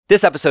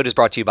This episode is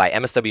brought to you by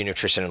MSW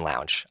Nutrition and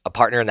Lounge, a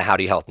partner in the How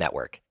Do You Health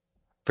Network.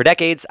 For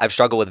decades, I've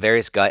struggled with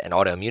various gut and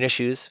autoimmune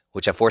issues,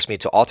 which have forced me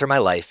to alter my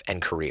life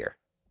and career.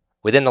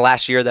 Within the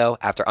last year, though,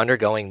 after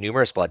undergoing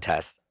numerous blood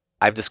tests,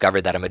 I've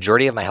discovered that a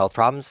majority of my health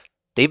problems,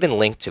 they've been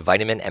linked to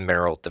vitamin and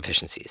mineral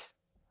deficiencies.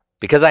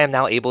 Because I am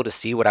now able to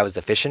see what I was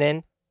deficient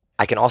in,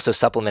 I can also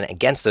supplement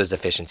against those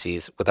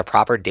deficiencies with the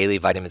proper daily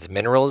vitamins and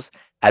minerals,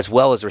 as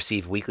well as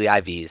receive weekly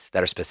IVs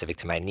that are specific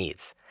to my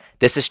needs.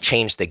 This has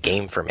changed the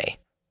game for me.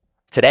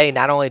 Today,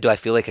 not only do I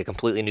feel like a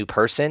completely new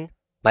person,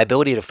 my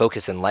ability to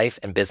focus in life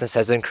and business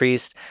has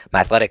increased,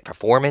 my athletic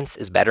performance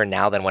is better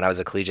now than when I was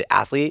a collegiate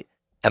athlete,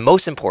 and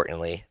most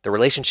importantly, the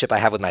relationship I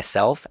have with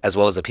myself, as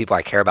well as the people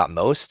I care about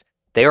most,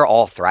 they are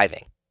all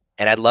thriving,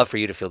 and I'd love for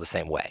you to feel the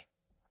same way.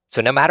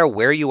 So no matter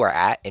where you are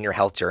at in your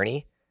health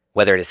journey,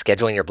 whether it is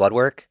scheduling your blood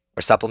work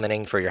or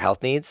supplementing for your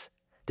health needs,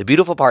 the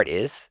beautiful part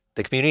is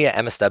the community at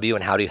MSW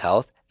and How Do You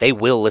Health, they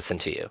will listen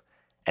to you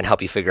and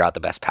help you figure out the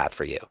best path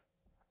for you.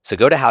 So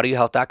go to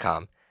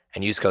howdoyouhealth.com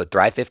and use code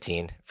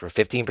THRIVE15 for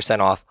 15%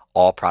 off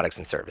all products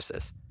and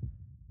services.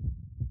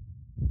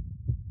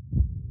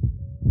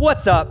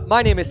 What's up?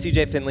 My name is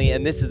CJ Finley,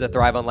 and this is the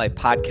Thrive on Life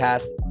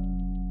podcast.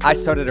 I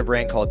started a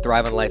brand called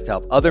Thrive on Life to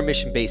help other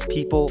mission-based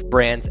people,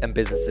 brands, and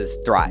businesses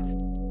thrive.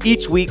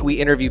 Each week, we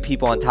interview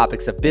people on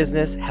topics of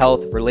business,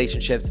 health,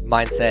 relationships,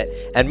 mindset,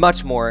 and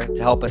much more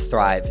to help us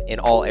thrive in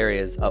all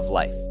areas of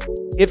life.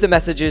 If the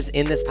messages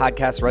in this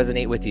podcast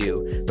resonate with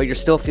you, but you're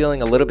still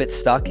feeling a little bit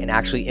stuck in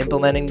actually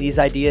implementing these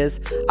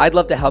ideas, I'd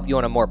love to help you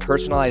on a more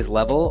personalized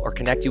level or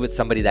connect you with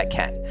somebody that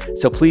can.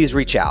 So please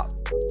reach out.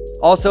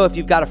 Also, if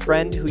you've got a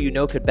friend who you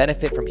know could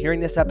benefit from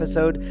hearing this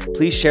episode,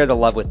 please share the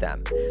love with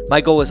them.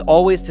 My goal is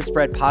always to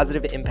spread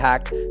positive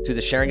impact through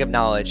the sharing of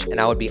knowledge, and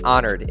I would be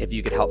honored if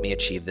you could help me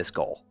achieve this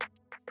goal.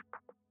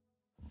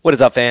 What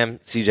is up, fam?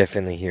 CJ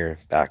Finley here,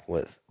 back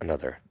with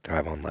another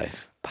Thrive on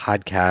Life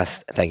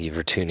podcast. Thank you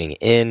for tuning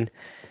in.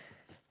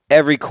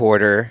 Every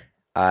quarter,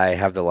 I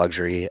have the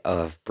luxury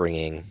of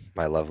bringing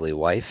my lovely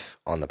wife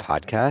on the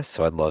podcast,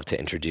 so I'd love to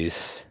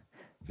introduce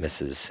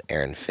Mrs.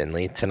 Erin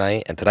Finley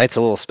tonight. And tonight's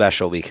a little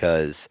special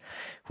because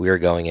we are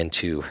going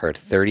into her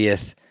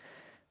 30th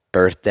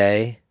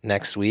birthday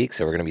next week,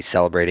 so we're going to be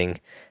celebrating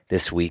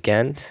this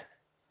weekend.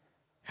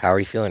 How are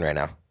you feeling right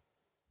now?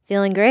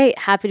 Feeling great.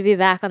 Happy to be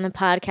back on the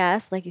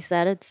podcast. Like you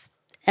said, it's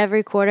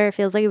every quarter. It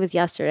feels like it was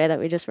yesterday that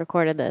we just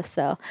recorded this.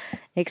 So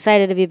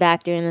excited to be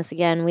back doing this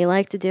again. We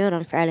like to do it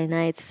on Friday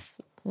nights.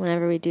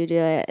 Whenever we do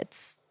it,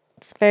 it's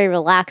a very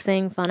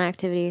relaxing, fun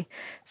activity.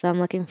 So I'm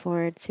looking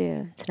forward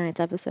to tonight's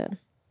episode.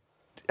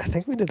 I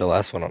think we did the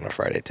last one on a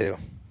Friday too.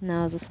 No,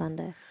 it was a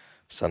Sunday.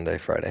 Sunday,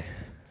 Friday.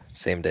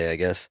 Same day, I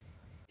guess.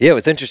 Yeah, it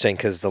was interesting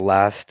because the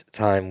last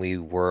time we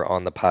were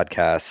on the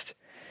podcast,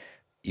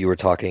 you were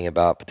talking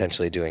about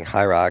potentially doing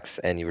High Rocks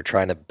and you were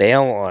trying to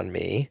bail on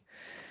me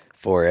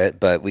for it,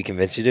 but we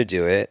convinced you to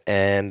do it.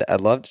 And I'd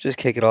love to just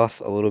kick it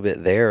off a little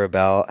bit there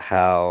about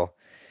how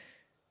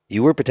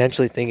you were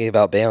potentially thinking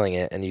about bailing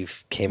it and you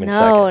came in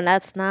second. No,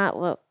 that's not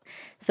what.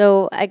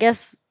 So I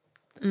guess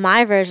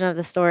my version of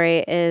the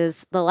story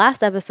is the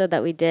last episode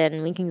that we did,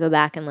 and we can go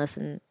back and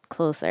listen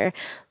closer,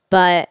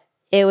 but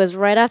it was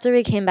right after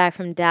we came back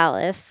from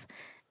Dallas,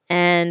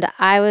 and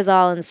I was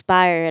all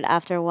inspired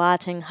after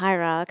watching High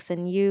Rocks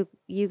and you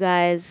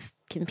guys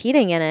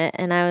competing in it,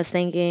 and I was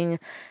thinking,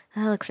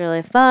 that looks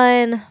really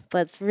fun,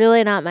 but it's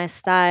really not my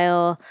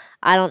style.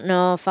 I don't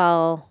know if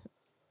I'll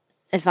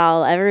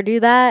ever do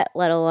that,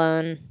 let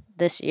alone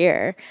this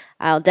year.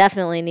 I'll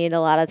definitely need a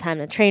lot of time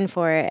to train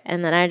for it.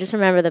 And then I just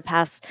remember the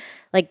past,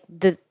 like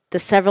the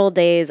several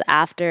days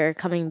after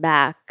coming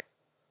back,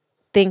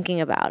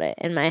 thinking about it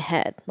in my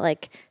head.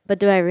 Like, but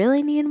do I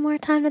really need more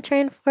time to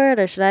train for it,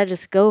 or should I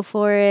just go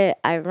for it?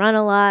 I run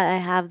a lot. I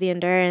have the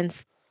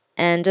endurance.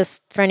 And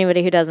just for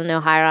anybody who doesn't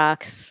know High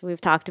Rocks, we've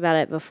talked about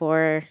it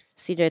before.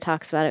 CJ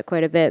talks about it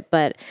quite a bit,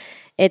 but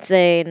it's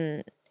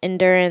an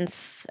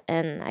endurance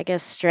and I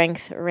guess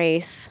strength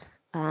race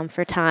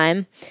for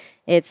time.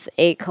 It's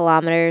 8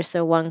 kilometers,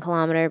 so 1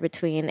 kilometer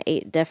between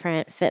 8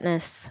 different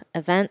fitness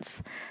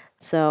events.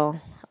 So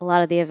a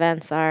lot of the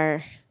events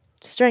are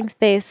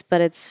strength-based, but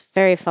it's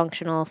very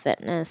functional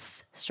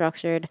fitness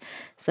structured.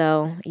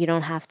 So you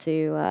don't have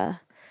to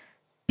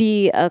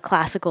be a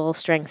classical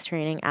strength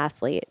training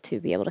athlete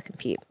to be able to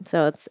compete.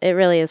 So it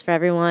really is for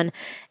everyone.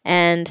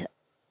 And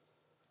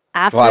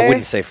after, well, I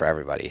wouldn't say for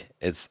everybody.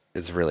 It's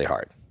really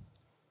hard.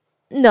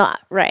 No,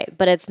 right.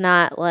 But it's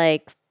not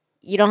like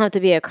you don't have to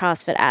be a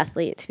CrossFit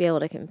athlete to be able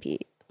to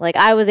compete. Like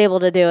I was able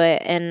to do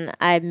it, and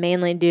I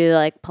mainly do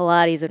like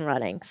Pilates and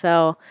running.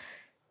 So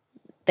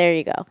there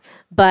you go.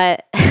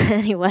 But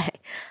anyway,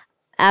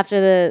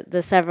 after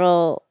the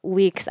several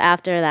weeks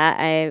after that,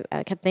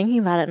 I kept thinking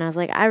about it, and I was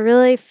like, I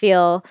really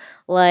feel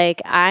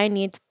like I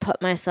need to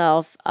put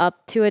myself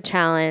up to a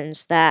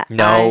challenge that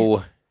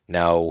No.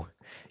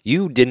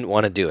 You didn't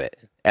want to do it.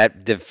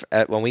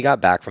 When we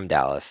got back from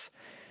Dallas.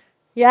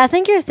 Yeah, I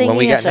think you're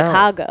thinking of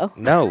Chicago.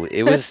 No,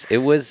 it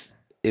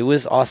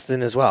was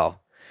Austin as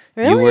well.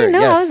 Really?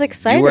 No, I was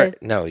excited.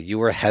 You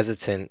were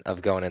hesitant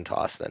of going into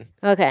Austin.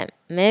 Okay,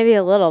 maybe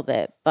a little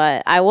bit,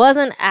 but I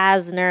wasn't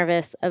as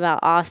nervous about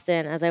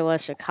Austin as I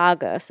was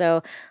Chicago.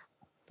 So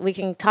we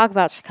can talk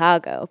about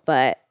Chicago,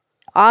 but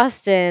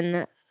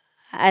Austin,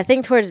 I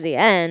think towards the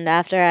end,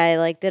 after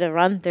I did a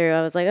run through,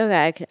 I was like,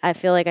 okay, I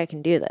feel like I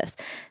can do this.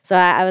 So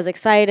I was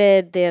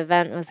excited. The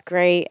event was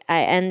great.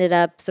 I ended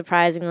up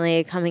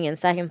surprisingly coming in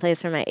second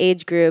place for my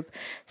age group.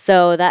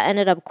 So that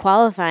ended up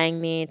qualifying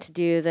me to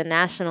do the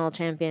national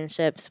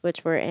championships,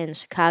 which were in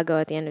Chicago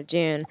at the end of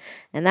June.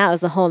 And that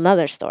was a whole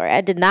nother story.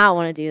 I did not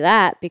want to do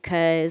that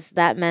because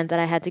that meant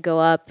that I had to go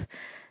up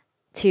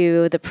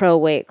to the pro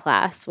weight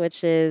class,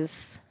 which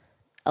is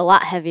a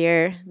lot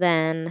heavier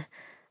than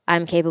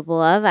I'm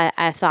capable of.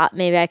 I thought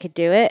maybe I could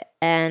do it,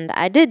 and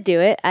I did do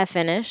it. I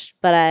finished,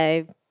 but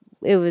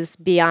it was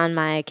beyond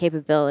my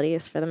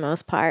capabilities for the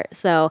most part.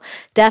 So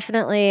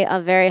definitely a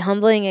very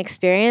humbling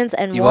experience,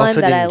 and one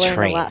that I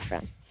learned a lot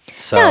from.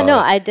 So no,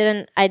 I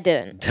didn't.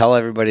 Tell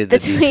everybody the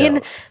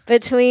details.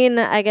 Between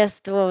I guess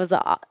what was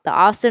the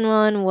Austin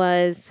one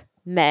was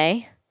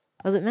May.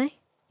 Was it May?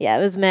 Yeah,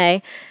 it was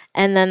May,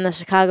 and then the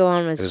Chicago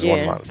one was June.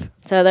 1 month.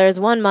 So there was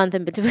 1 month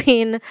in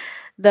between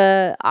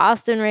the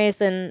Austin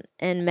race in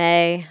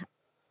May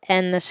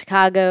and the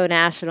Chicago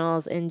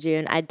Nationals in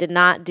June. I did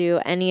not do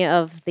any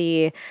of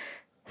the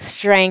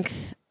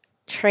strength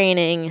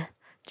training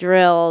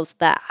drills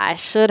that I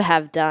should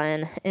have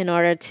done in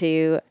order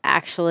to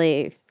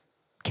actually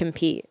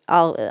compete.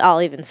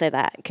 I'll even say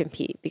that,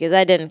 compete, because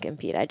I didn't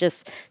compete. I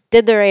just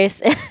did the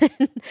race.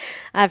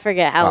 I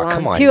forget how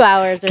long, 2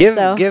 hours or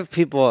so. Give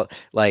people,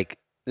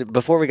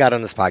 before we got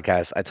on this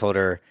podcast, I told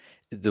her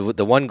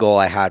the one goal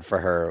I had for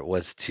her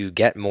was to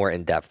get more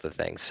in depth of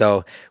things.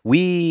 So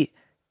we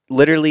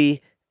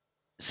literally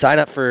sign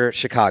up for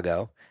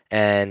Chicago,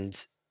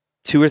 and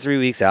 2 or 3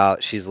 weeks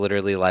out, she's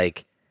literally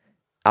like,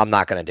 I'm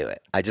not going to do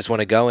it. I just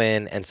want to go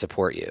in and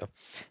support you.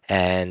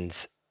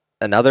 And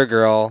another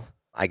girl,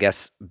 I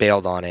guess,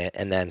 bailed on it.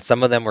 And then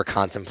some of them were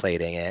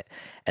contemplating it.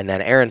 And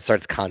then Erin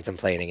starts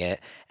contemplating it.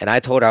 And I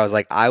told her, I was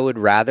like, I would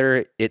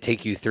rather it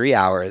take you 3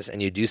 hours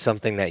and you do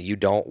something that you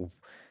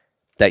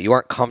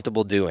aren't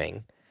comfortable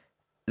doing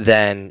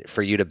than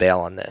for you to bail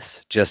on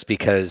this just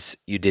because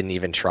you didn't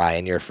even try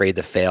and you're afraid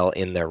to fail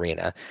in the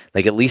arena.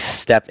 At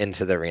least step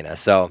into the arena.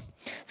 So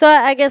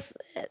I guess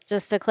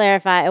just to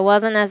clarify, it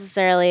wasn't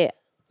necessarily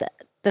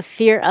the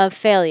fear of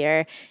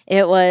failure.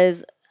 It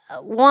was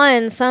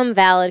some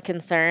valid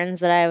concerns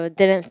that I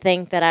didn't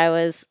think that I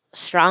was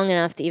strong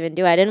enough to even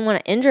do. I didn't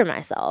want to injure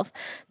myself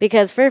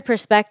because, for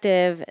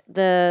perspective,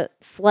 the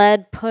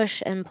sled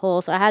push and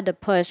pull, so I had to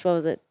push,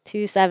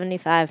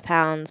 275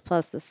 pounds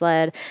plus the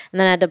sled, and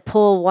then I had to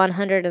pull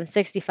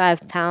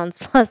 165 pounds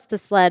plus the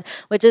sled,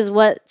 which is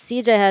what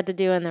CJ had to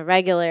do in the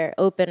regular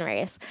open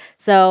race.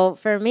 So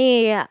for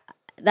me,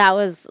 that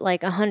was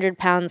 100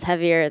 pounds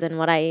heavier than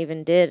what I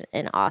even did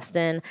in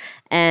Austin,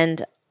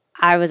 and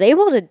I was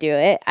able to do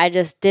it. I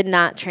just did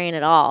not train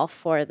at all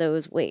for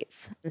those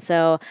weights.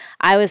 So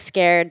I was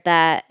scared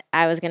that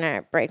I was going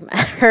to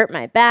hurt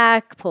my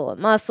back, pull a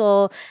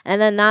muscle,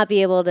 and then not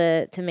be able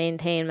to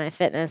maintain my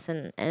fitness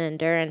and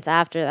endurance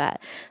after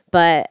that.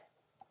 But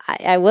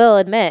I will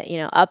admit,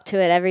 up to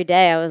it every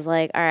day, I was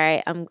like, all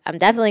right, I'm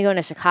definitely going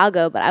to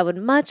Chicago, but I would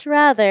much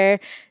rather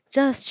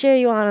just cheer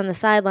you on the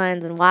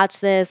sidelines and watch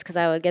this because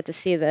I would get to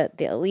see the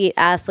elite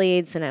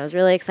athletes, and I was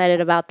really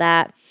excited about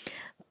that.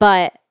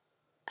 But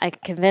I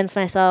convinced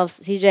myself,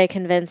 CJ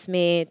convinced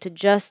me to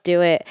just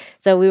do it.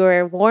 So we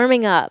were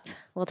warming up.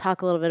 We'll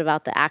talk a little bit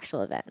about the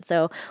actual event.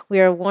 So we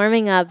were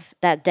warming up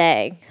that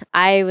day.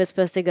 I was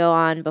supposed to go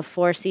on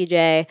before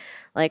CJ,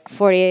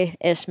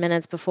 40-ish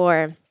minutes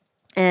before.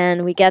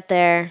 And we get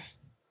there,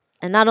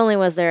 and not only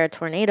was there a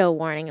tornado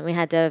warning and we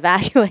had to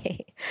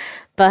evacuate,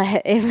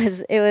 but it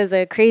was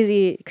a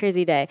crazy,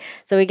 crazy day.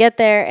 So we get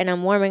there, and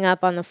I'm warming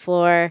up on the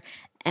floor,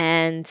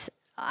 and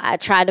I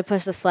tried to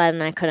push the sled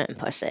and I couldn't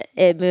push it.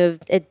 It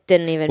moved. It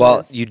didn't even move.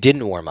 Well, you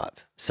didn't warm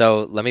up.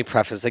 So let me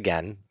preface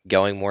again,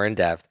 going more in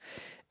depth.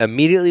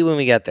 Immediately when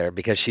we get there,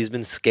 because she's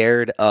been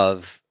scared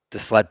of the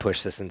sled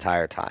push this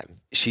entire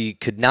time, she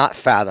could not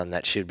fathom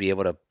that she would be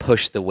able to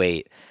push the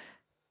weight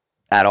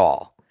at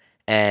all.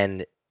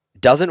 And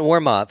doesn't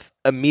warm up.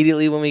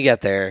 Immediately when we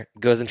get there,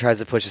 goes and tries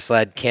to push the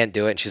sled, can't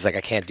do it. And she's like,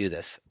 I can't do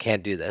this.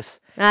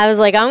 I was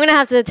like, I'm going to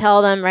have to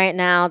tell them right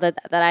now that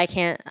I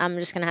can't. I'm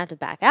just going to have to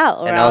back out.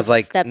 Or and I'll I was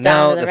like, step down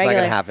no, to the that's regular. not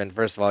going to happen.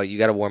 First of all, you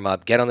got to warm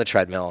up. Get on the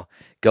treadmill.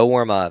 Go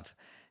warm up.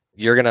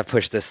 You're going to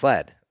push this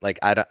sled.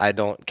 I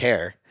don't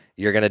care.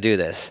 You're going to do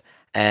this.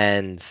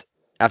 And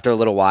after a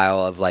little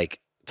while of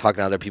talking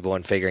to other people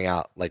and figuring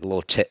out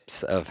little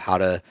tips of how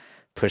to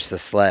push the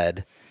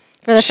sled.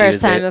 For the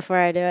first time before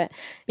I do it.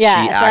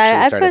 Yeah. She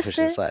actually started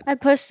pushing the sled. I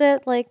pushed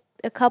it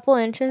a couple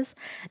inches,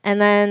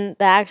 and then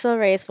the actual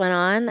race went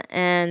on,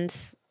 and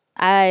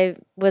I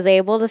was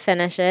able to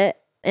finish it.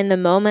 In the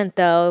moment,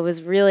 though, it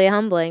was really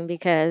humbling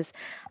because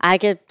I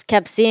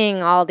kept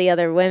seeing all the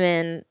other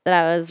women that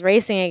I was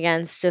racing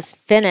against just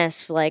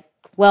finish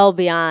well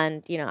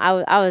beyond,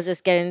 I was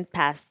just getting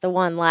past the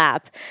one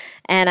lap,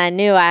 and I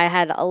knew I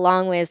had a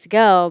long ways to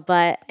go.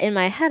 But in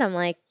my head, I'm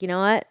like, you know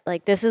what?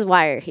 Like, this is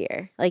why you're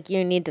here. Like,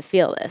 you need to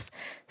feel this.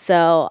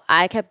 So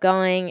I kept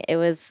going.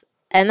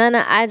 And then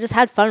I just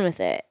had fun with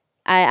it.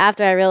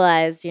 After I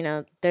realized,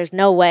 there's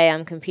no way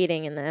I'm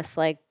competing in this.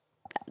 Like,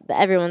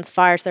 everyone's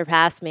far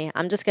surpassed me.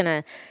 I'm just going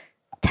to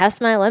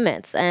test my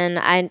limits. And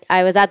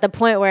I was at the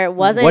point where it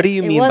wasn't. What do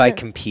you mean by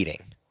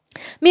competing?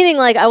 Meaning,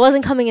 like, I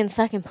wasn't coming in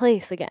second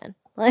place again.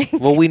 Like,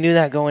 well, we knew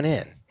that going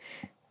in.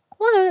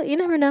 Well, you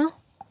never know.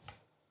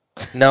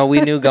 No,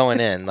 we knew going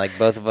in. Like,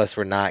 both of us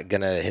were not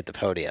going to hit the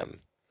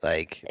podium.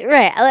 Like,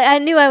 right. Like, I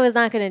knew I was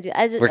not going to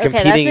do. We're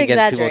competing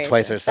against people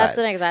twice our size.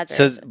 That's an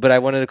exaggeration. So, but I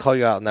wanted to call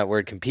you out on that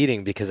word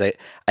competing, because I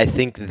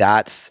think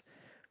that's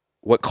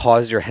what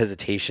caused your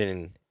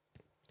hesitation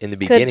in the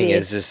beginning.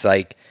 Is just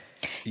like,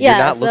 you're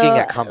not looking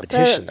at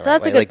competition the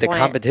right way. Like, the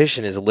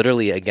competition is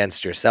literally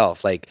against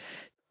yourself. Like,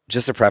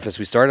 just a preface,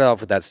 we started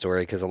off with that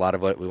story because a lot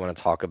of what we want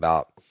to talk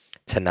about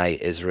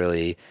tonight is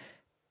really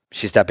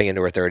she's stepping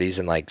into her 30s,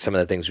 and like some of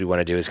the things we want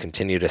to do is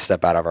continue to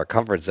step out of our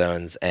comfort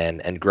zones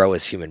and grow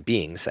as human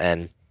beings.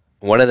 And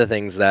one of the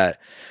things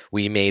that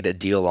we made a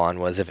deal on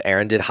was, if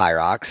Erin did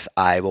Hyrox,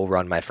 I will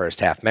run my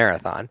first half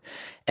marathon.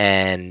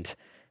 And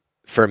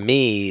for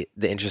me,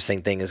 the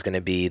interesting thing is going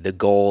to be, the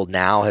goal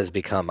now has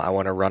become, I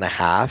want to run a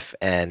half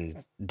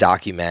and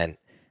document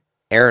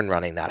Erin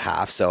running that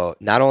half. So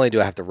not only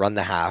do I have to run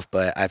the half,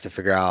 but I have to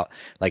figure out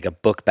like a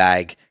book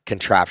bag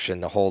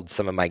contraption to hold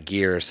some of my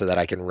gear so that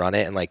I can run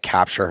it and like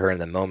capture her in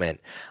the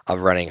moment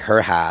of running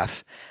her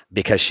half,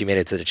 because she made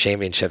it to the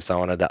championship. So I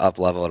wanted to up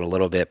level it a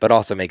little bit, but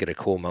also make it a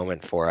cool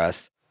moment for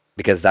us,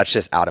 because that's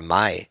just out of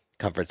my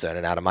comfort zone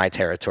and out of my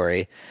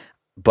territory.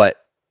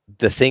 But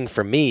the thing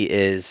for me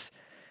is,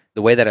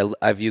 the way that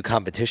I view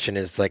competition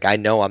is like, I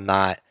know I'm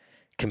not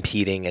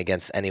competing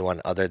against anyone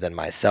other than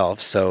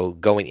myself. So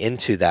going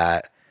into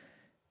that,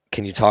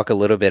 can you talk a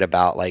little bit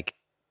about like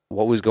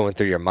what was going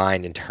through your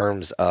mind in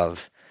terms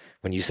of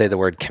when you say the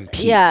word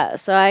compete? Yeah,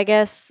 so I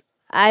guess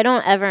I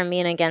don't ever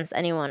mean against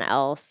anyone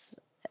else.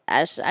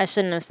 I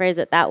shouldn't have phrased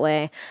it that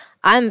way.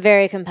 I'm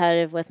very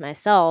competitive with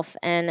myself,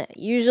 and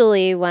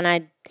usually when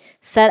I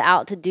set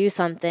out to do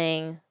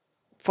something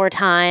for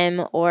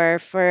time or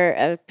for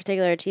a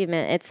particular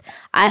achievement,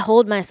 I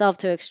hold myself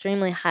to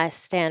extremely high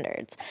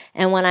standards.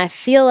 And when I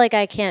feel like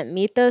I can't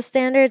meet those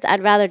standards,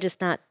 I'd rather just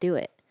not do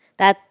it.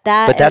 But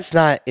that's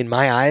not, in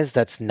my eyes,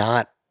 that's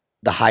not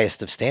the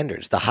highest of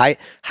standards.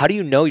 How do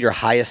you know your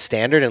highest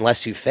standard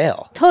unless you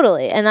fail?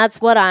 Totally. And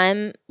that's what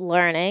I'm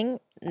learning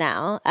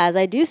now as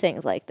I do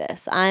things like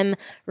this. I'm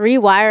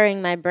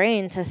rewiring my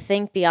brain to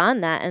think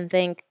beyond that and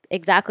think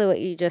exactly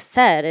what you just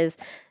said, is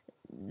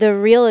the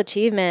real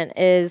achievement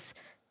is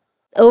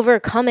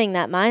overcoming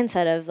that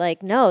mindset of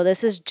like, no,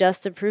 this is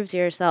just to prove to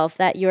yourself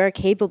that you're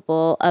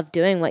capable of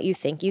doing what you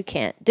think you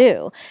can't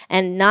do.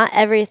 And not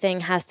everything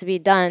has to be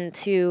done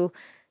to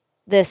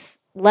this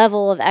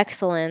level of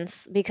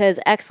excellence, because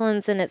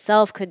excellence in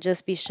itself could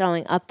just be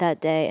showing up that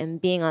day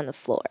and being on the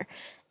floor.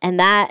 And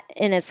that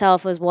in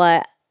itself was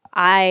what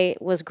I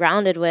was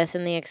grounded with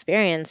in the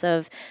experience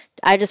of,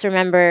 I just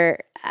remember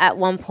at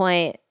one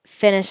point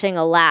finishing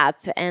a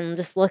lap and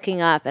just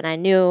looking up, and I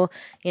knew,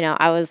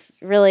 I was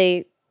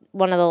really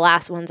one of the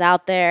last ones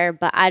out there,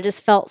 but I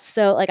just felt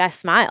so, like, I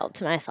smiled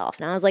to myself,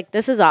 and I was like,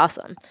 this is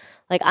awesome.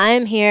 Like, I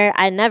am here.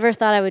 I never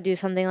thought I would do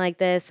something like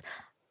this.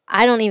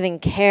 I don't even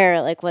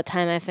care, like, what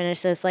time I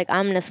finish this. Like,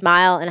 I'm going to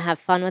smile and have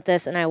fun with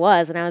this, and I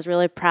was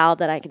really proud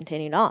that I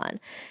continued on.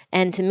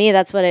 And to me,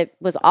 that's what it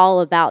was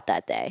all about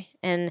that day.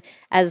 And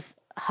as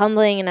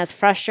humbling and as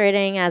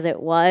frustrating as it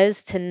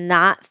was to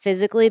not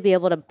physically be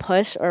able to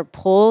push or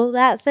pull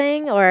that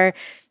thing or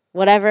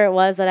whatever it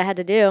was that I had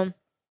to do,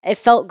 it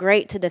felt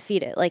great to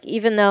defeat it. Like,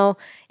 even though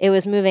it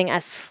was moving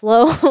as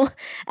slow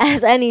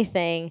as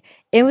anything,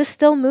 it was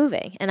still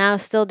moving and I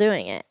was still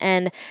doing it.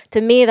 And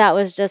to me, that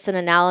was just an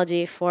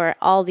analogy for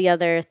all the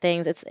other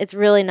things. It's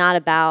really not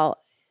about,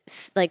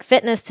 like,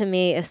 fitness to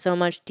me is so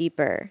much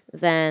deeper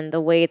than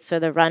the weights or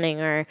the running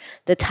or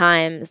the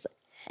times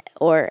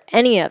or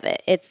any of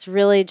it. It's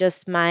really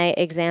just my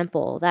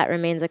example that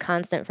remains a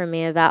constant for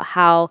me about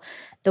how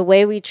the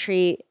way we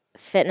treat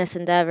fitness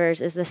endeavors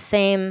is the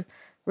same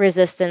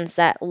resistance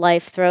that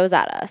life throws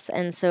at us.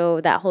 And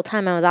so that whole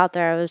time I was out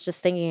there, I was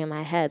just thinking in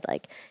my head,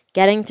 like,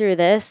 getting through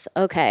this,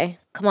 okay,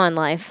 come on,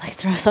 life, like,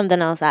 throw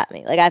something else at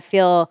me. Like, I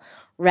feel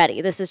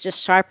ready. This is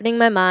just sharpening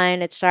my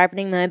mind. It's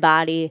sharpening my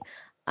body.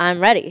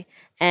 I'm ready.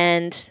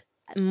 And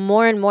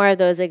more of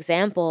those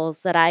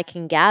examples that I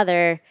can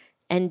gather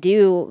and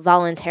do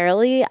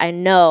voluntarily, I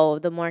know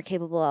the more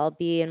capable I'll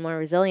be and more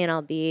resilient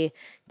I'll be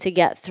to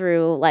get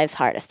through life's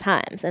hardest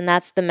times. And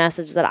that's the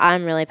message that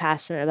I'm really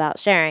passionate about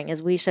sharing,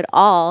 is we should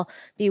all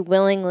be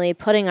willingly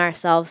putting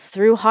ourselves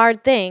through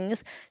hard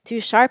things to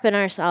sharpen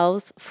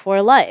ourselves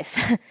for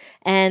life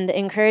and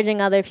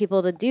encouraging other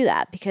people to do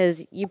that,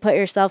 because you put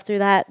yourself through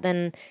that,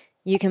 then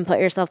you can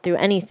put yourself through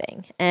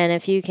anything. And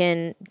if you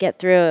can get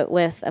through it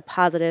with a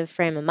positive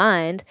frame of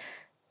mind,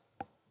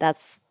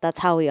 that's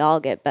how we all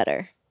get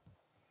better.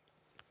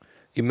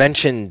 You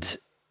mentioned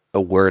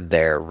a word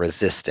there,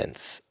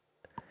 resistance.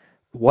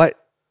 What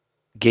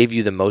gave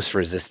you the most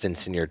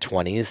resistance in your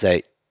 20s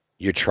that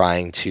you're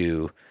trying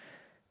to,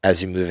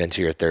 as you move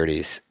into your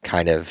 30s,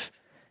 kind of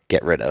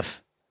get rid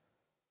of?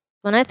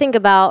 When I think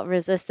about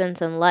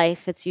resistance in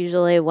life, it's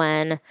usually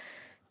when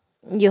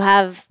you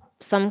have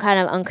some kind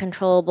of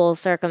uncontrollable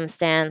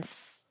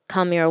circumstance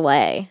come your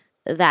way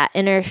that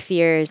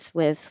interferes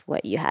with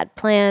what you had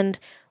planned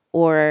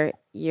or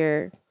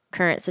your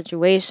current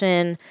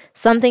situation,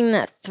 something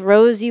that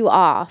throws you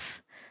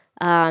off,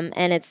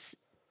 and it's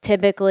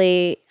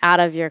typically out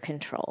of your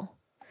control.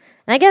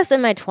 And I guess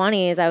in my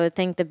 20s, I would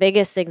think the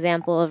biggest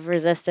example of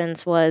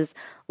resistance was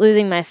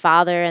losing my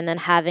father and then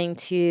having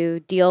to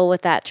deal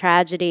with that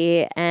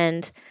tragedy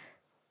and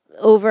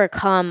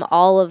overcome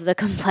all of the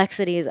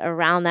complexities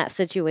around that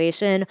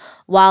situation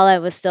while I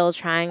was still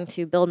trying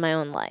to build my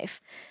own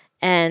life.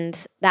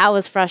 And that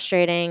was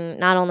frustrating,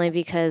 not only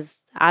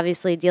because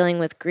obviously dealing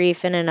with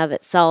grief in and of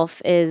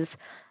itself is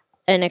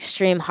an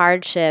extreme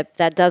hardship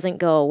that doesn't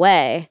go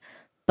away,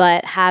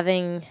 but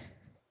having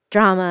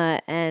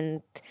drama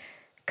and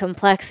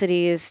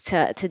complexities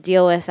to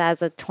deal with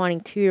as a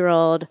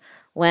 22-year-old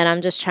when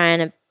I'm just trying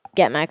to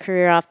get my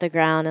career off the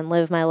ground and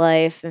live my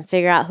life and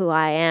figure out who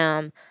I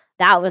am.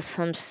 That was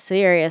some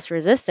serious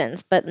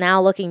resistance. But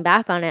now looking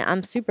back on it,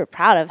 I'm super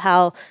proud of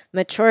how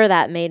mature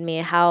that made me,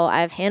 how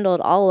I've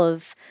handled all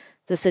of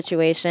the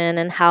situation,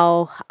 and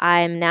how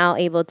I'm now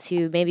able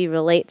to maybe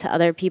relate to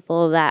other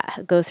people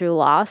that go through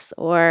loss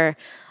or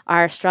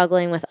are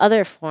struggling with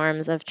other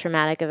forms of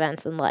traumatic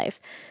events in life.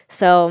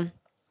 So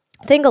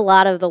I think a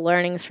lot of the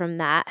learnings from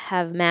that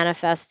have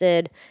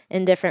manifested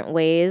in different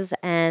ways.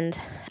 And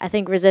I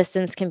think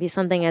resistance can be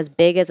something as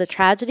big as a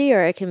tragedy,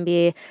 or it can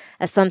be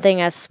as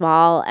something as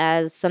small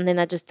as something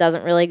that just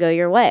doesn't really go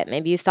your way.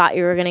 Maybe you thought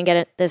you were going to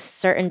get this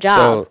certain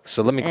job.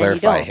 So let me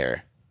clarify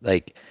here.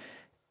 Like,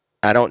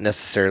 I don't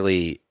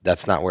necessarily,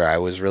 that's not where I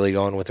was really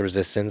going with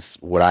resistance.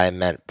 What I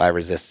meant by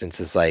resistance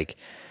is like,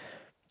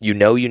 you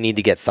need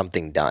to get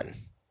something done,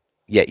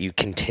 yet you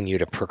continue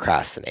to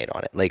procrastinate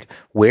on it. Like,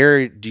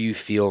 where do you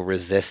feel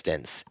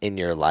resistance in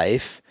your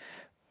life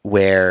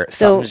where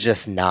something's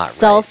just not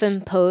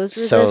self-imposed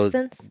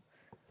resistance?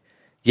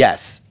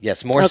 Yes.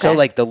 More so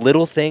like the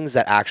little things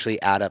that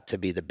actually add up to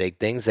be the big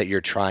things that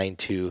you're trying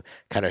to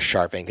kind of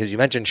sharpen. Because you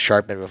mentioned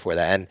sharpen before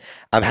that. And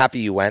I'm happy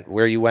you went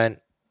where you went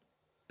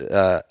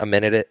a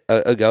minute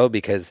ago,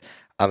 because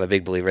I'm a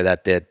big believer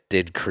that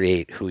did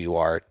create who you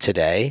are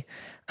today,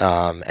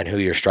 and who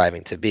you're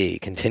striving to be,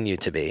 continue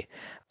to be.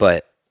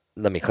 But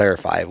let me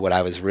clarify, what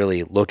I was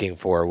really looking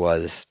for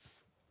was,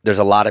 there's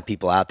a lot of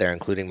people out there,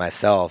 including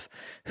myself,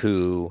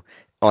 who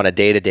on a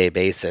day-to-day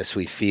basis,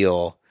 we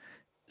feel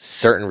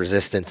certain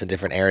resistance in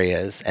different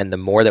areas. And the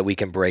more that we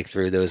can break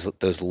through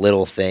those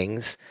little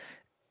things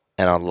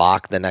and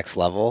unlock the next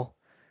level,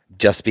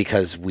 just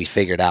because we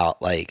figured out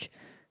like,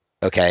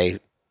 okay,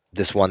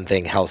 this one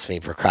thing helps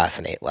me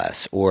procrastinate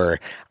less, or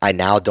I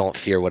now don't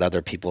fear what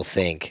other people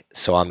think,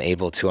 so I'm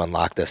able to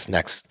unlock this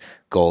next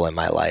goal in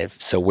my life.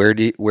 So where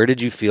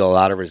did you feel a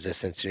lot of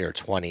resistance in your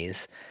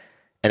 20s?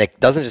 And it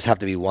doesn't just have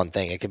to be one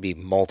thing. It could be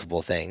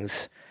multiple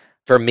things.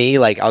 For me,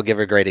 like, I'll give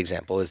a great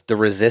example, is the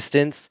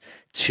resistance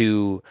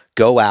to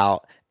go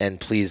out and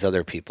please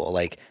other people,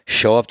 like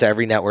show up to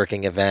every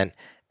networking event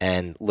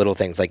and little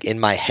things. Like, in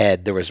my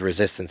head, there was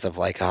resistance of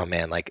like, oh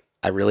man, like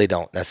I really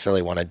don't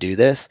necessarily want to do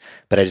this,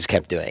 but I just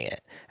kept doing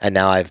it. And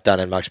now I've done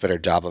a much better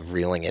job of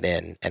reeling it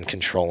in and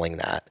controlling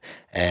that.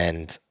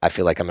 And I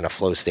feel like I'm in a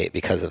flow state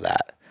because of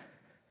that.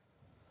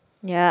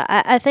 Yeah,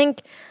 I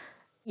think,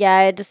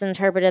 I just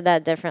interpreted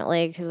that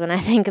differently, because when I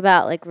think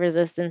about like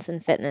resistance in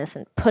fitness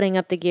and putting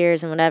up the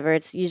gears and whatever,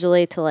 it's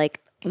usually to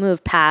like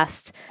move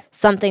past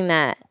something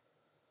that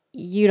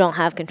you don't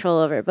have control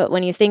over. But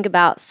when you think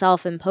about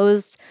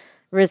self-imposed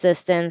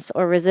resistance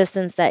or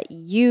resistance that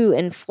you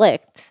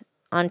inflict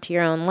onto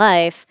your own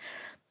life,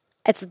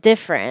 it's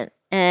different.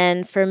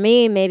 And for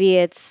me, maybe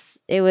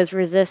it was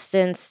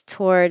resistance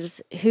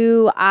towards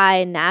who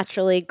I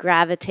naturally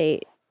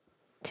gravitate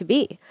to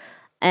be.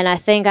 And I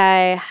think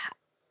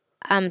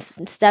I'm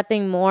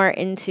stepping more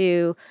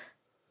into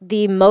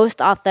the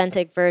most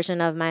authentic version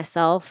of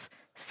myself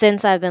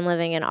since I've been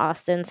living in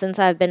Austin, since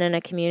I've been in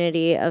a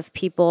community of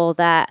people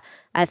that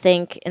I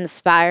think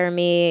inspire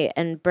me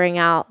and bring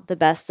out the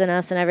best in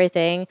us and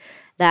everything,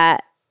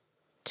 that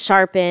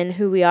sharpen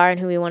who we are and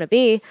who we want to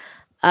be.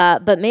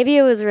 But maybe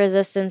it was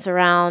resistance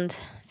around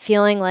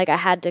feeling like I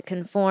had to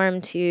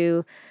conform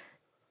to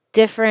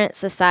different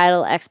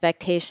societal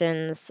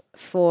expectations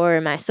for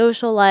my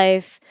social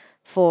life,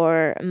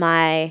 for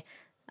my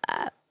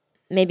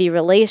maybe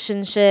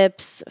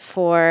relationships,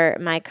 for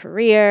my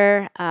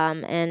career,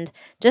 and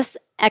just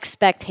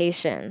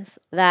expectations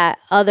that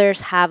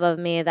others have of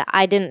me that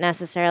I didn't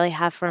necessarily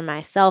have for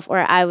myself, or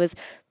I was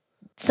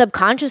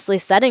subconsciously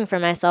setting for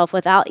myself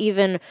without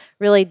even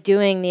really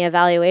doing the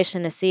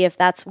evaluation to see if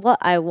that's what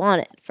I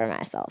wanted for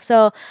myself.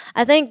 So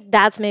I think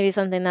that's maybe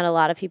something that a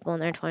lot of people in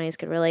their 20s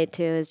could relate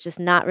to, is just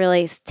not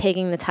really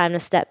taking the time to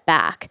step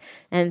back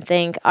and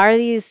think, are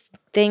these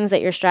things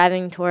that you're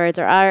striving towards,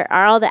 or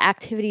are all the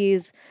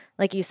activities,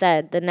 like you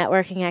said, the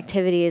networking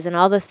activities and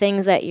all the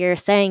things that you're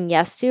saying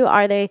yes to,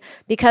 are they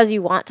because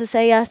you want to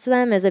say yes to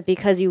them? Is it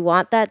because you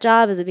want that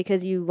job? Is it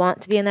because you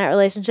want to be in that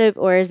relationship?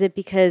 Or is it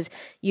because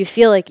you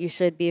feel like you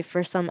should be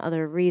for some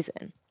other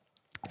reason?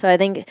 So I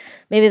think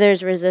maybe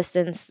there's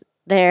resistance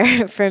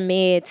there for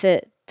me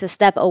to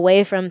step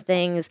away from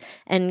things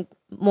and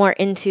more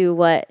into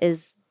what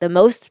is the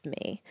most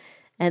me.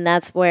 And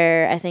that's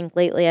where I think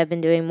lately I've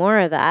been doing more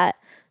of that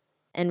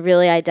and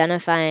really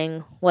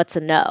identifying what's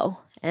a no.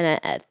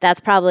 And that's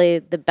probably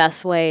the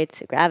best way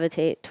to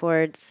gravitate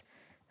towards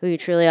who you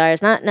truly are.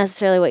 It's not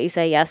necessarily what you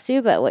say yes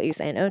to, but what you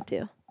say no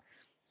to.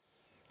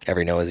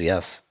 Every no is a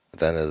yes at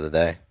the end of the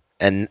day.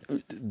 And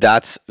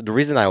that's the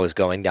reason I was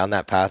going down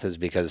that path, is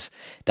because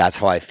that's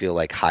how I feel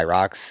like High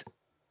Rocks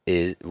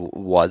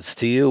was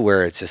to you,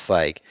 where it's just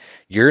like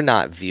you're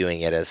not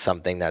viewing it as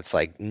something that's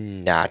like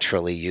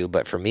naturally you.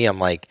 But for me, I'm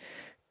like,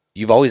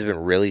 you've always been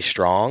really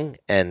strong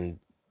and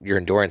your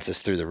endurance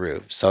is through the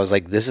roof. So I was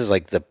like, this is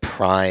like the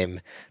prime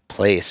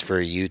place for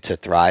you to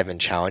thrive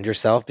and challenge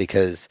yourself,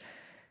 because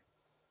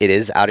it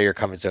is out of your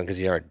comfort zone because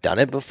you've never done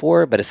it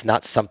before, but it's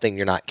not something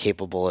you're not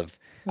capable of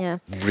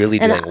really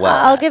doing well.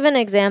 I'll give an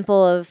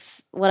example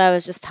of what I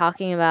was just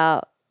talking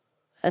about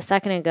a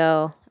second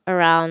ago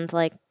around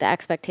like the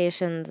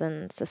expectations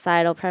and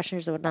societal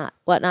pressures and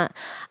whatnot.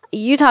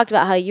 You talked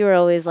about how you were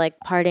always like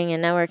partying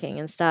and networking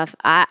and stuff.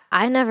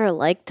 I never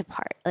liked to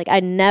part. Like I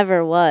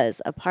never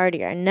was a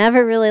partier. I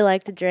never really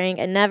liked to drink.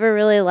 I never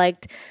really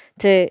liked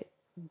to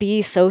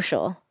be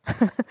social.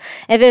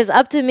 If it was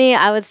up to me,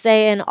 I would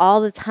stay in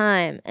all the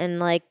time and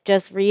like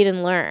just read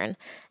and learn.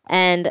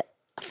 And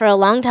for a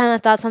long time, I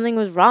thought something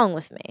was wrong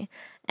with me.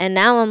 And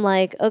now I'm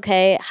like,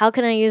 okay, how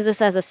can I use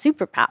this as a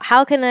superpower?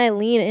 How can I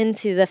lean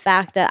into the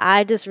fact that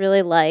I just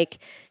really like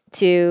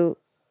to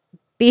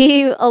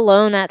be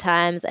alone at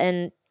times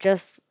and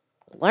just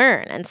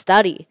learn and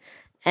study?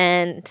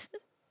 And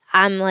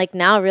I'm like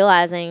now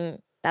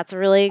realizing that's a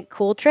really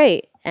cool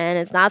trait. And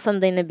it's not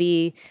something to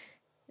be,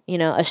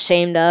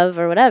 ashamed of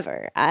or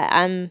whatever.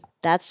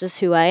 That's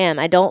just who I am.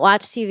 I don't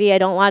watch TV. I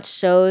don't watch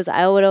shows.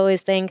 I would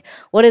always think,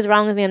 what is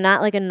wrong with me? I'm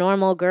not like a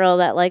normal girl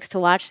that likes to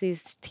watch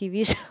these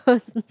TV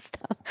shows and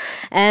stuff.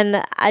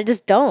 And I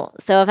just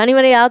don't. So if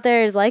anybody out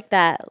there is like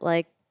that,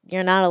 like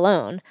you're not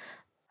alone.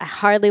 I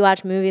hardly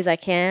watch movies. I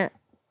can't.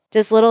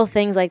 Just little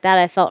things like that.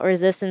 I felt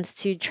resistance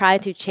to try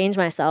to change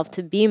myself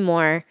to be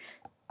more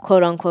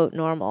quote unquote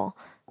normal.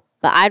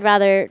 But I'd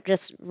rather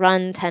just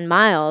run 10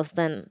 miles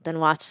than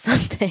watch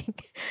something.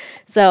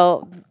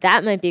 So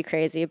that might be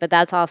crazy, but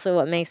that's also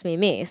what makes me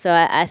me. So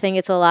I think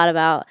it's a lot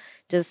about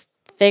just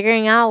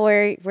figuring out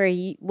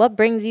what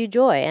brings you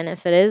joy. And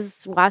if it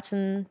is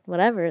watching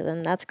whatever,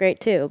 then that's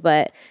great too.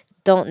 But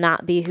don't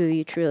not be who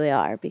you truly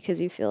are because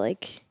you feel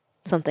like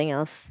something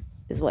else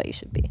is what you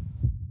should be.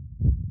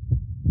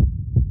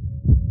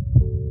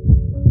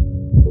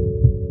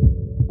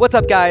 What's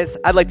up, guys?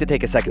 I'd like to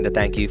take a second to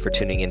thank you for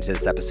tuning into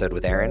this episode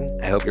with Aaron.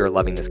 I hope you're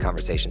loving this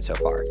conversation so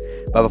far.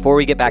 But before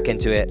we get back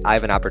into it, I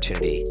have an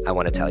opportunity I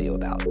want to tell you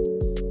about.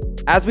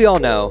 As we all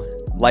know,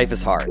 life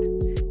is hard.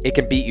 It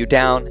can beat you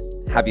down,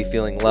 have you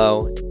feeling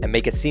low, and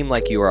make it seem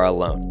like you are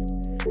alone.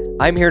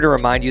 I'm here to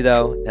remind you,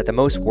 though, that the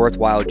most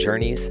worthwhile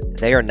journeys,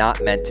 they are not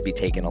meant to be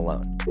taken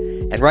alone.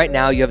 And right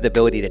now, you have the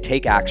ability to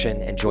take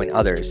action and join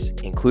others,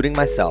 including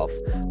myself,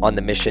 on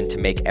the mission to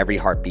make every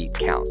heartbeat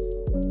count.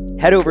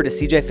 Head over to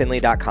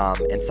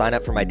cjfinley.com and sign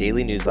up for my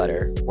daily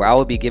newsletter, where I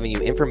will be giving you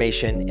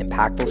information,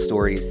 impactful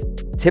stories,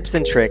 tips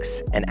and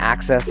tricks, and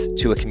access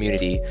to a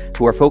community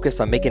who are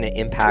focused on making an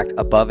impact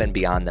above and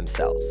beyond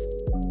themselves.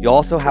 You'll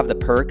also have the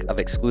perk of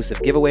exclusive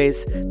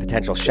giveaways,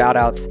 potential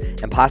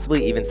shoutouts, and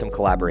possibly even some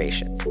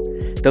collaborations.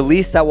 The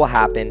least that will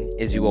happen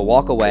is you will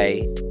walk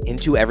away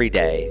into every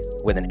day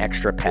with an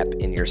extra pep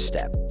in your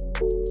step.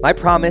 My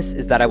promise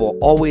is that I will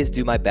always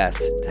do my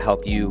best to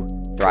help you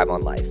thrive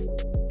on life.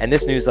 And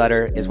this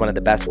newsletter is one of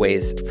the best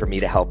ways for me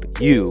to help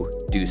you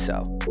do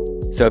so.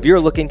 So if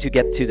you're looking to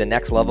get to the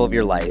next level of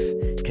your life,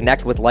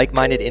 connect with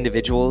like-minded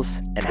individuals,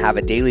 and have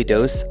a daily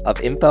dose of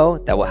info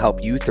that will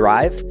help you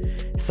thrive,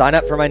 sign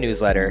up for my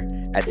newsletter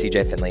at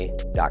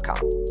cjfinley.com.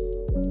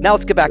 Now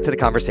let's get back to the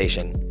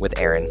conversation with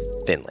Aaron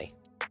Finley.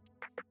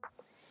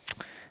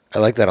 I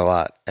like that a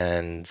lot.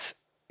 And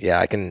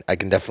yeah, I can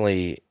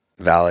definitely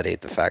validate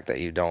the fact that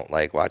you don't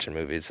like watching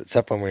movies,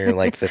 except when we were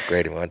like fifth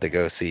grade and we went to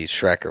go see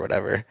Shrek or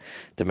whatever,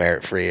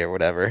 demerit free or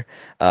whatever.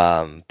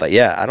 But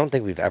yeah, I don't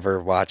think we've ever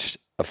watched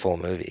a full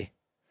movie.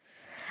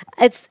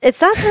 It's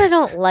not that I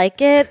don't like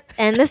it,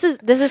 and this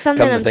is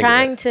something I'm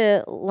trying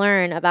to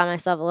learn about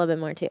myself a little bit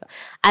more too.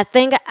 I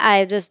think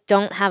I just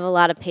don't have a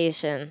lot of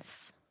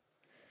patience.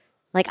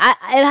 Like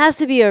it has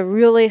to be a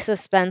really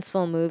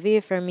suspenseful movie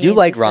for me. You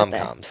like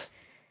rom-coms.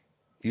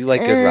 You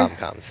like good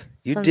rom-coms.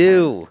 You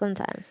do.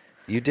 Sometimes.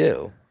 You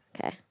do.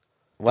 Okay.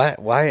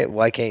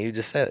 Why can't you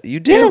just say it? You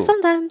do. Yeah,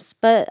 sometimes,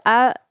 but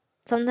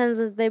sometimes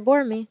they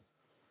bore me.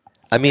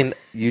 I mean,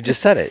 you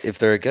just said it. If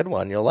they're a good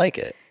one, you'll like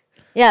it.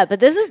 Yeah, but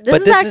this is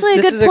actually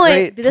a good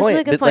point. This is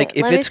a good point. Like,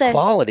 if it's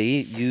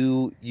quality,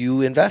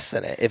 you invest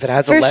in it. If it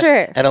has a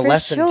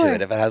lesson to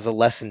it, if it has a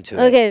lesson to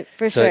it. Okay,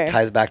 for so sure. it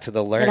ties back to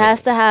the learning. It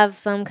has to have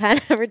some kind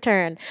of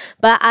return.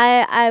 But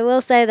I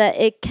will say that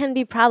it can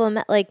be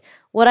problematic. Like,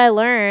 what I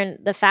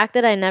learned, the fact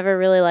that I never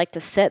really liked to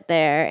sit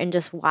there and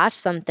just watch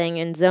something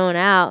and zone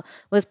out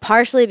was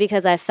partially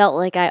because I felt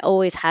like I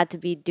always had to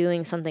be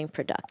doing something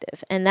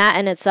productive. And that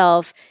in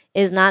itself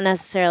is not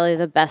necessarily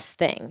the best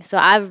thing. So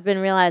I've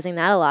been realizing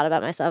that a lot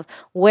about myself.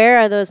 Where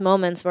are those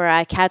moments where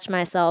I catch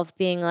myself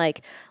being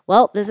like,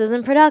 well, this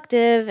isn't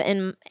productive,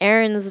 and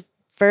Aaron's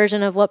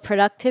version of what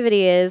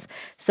productivity is.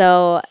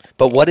 So,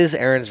 but what is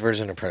Aaron's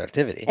version of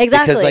productivity?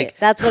 Exactly. Because, like,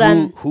 that's what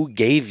who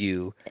gave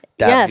you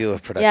that view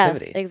of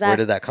productivity? Yes, exactly. Where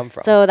did that come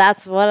from? So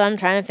that's what I'm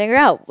trying to figure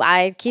out.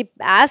 I keep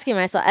asking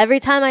myself every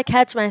time I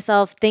catch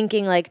myself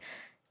thinking like,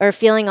 or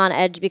feeling on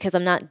edge because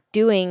I'm not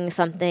doing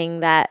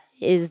something that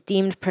is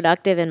deemed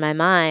productive in my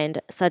mind,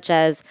 such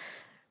as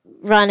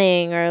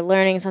running or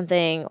learning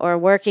something or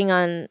working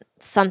on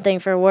something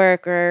for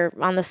work or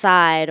on the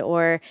side,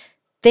 or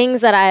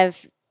things that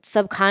I've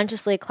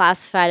subconsciously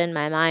classified in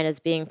my mind as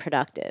being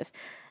productive.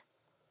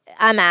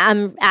 I'm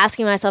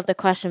asking myself the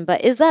question,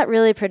 but is that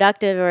really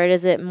productive, or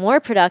is it more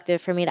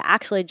productive for me to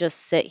actually just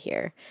sit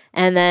here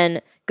and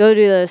then go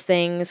do those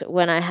things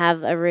when I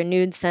have a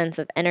renewed sense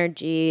of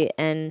energy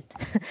and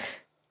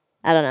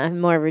I don't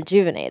know, more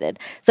rejuvenated?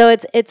 So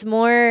it's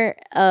more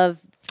of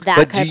that.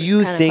 But do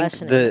you think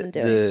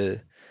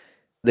the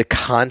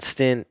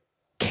constant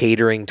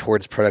catering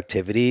towards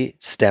productivity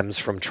stems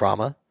from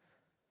trauma?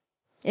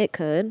 It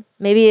could.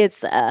 Maybe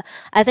it's,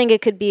 I think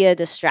it could be a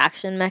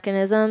distraction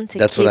mechanism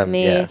to keep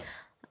me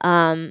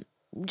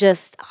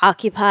just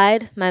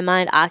occupied, my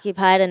mind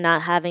occupied, and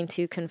not having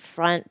to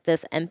confront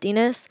this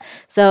emptiness.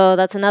 So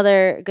that's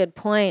another good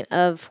point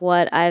of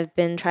what I've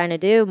been trying to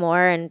do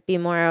more and be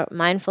more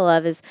mindful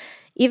of, is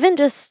even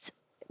just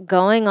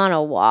going on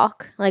a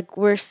walk. Like,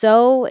 we're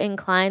so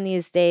inclined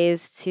these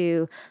days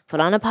to put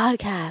on a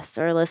podcast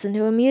or listen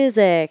to a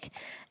music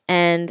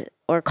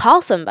or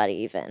call somebody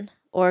even,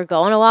 or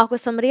go on a walk with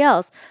somebody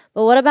else.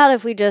 But what about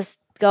if we just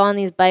go on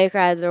these bike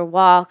rides or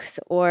walks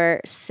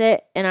or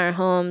sit in our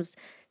homes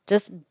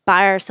just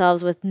by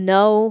ourselves with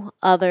no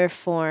other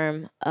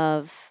form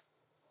of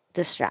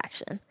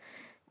distraction?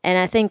 And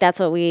I think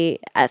that's what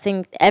I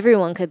think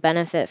everyone could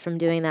benefit from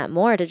doing that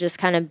more, to just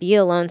kind of be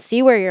alone,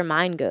 see where your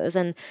mind goes.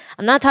 And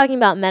I'm not talking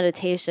about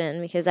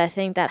meditation, because I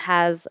think that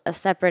has a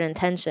separate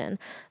intention.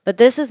 But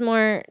this is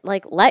more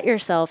like, let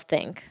yourself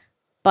think.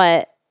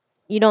 But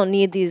you don't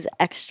need these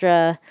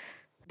extra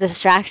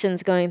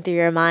distractions going through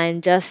your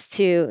mind just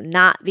to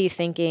not be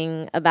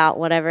thinking about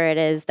whatever it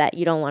is that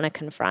you don't want to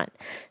confront.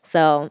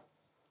 So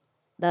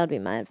that would be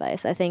my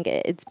advice. I think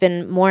it's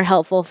been more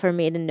helpful for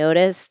me to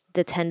notice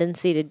the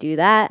tendency to do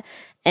that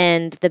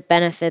and the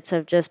benefits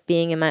of just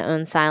being in my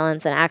own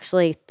silence and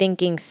actually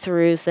thinking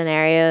through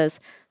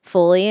scenarios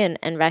fully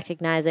and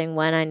recognizing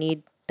when I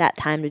need that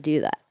time to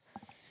do that.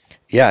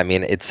 Yeah, I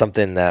mean, it's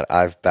something that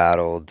I've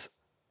battled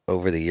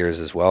over the years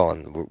as well,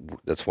 and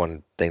that's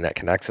one thing that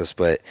connects us.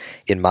 But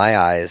in my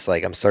eyes,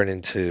 like, I'm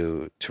starting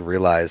to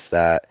realize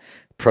that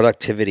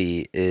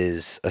productivity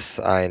is a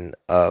sign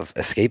of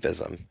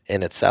escapism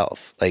in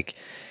itself. Like,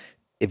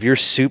 if you're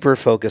super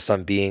focused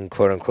on being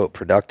quote unquote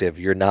productive,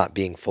 you're not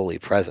being fully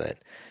present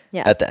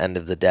at the end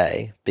of the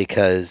day,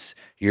 because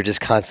you're just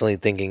constantly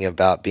thinking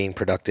about being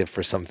productive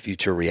for some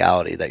future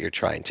reality that you're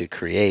trying to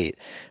create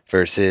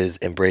versus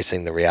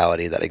embracing the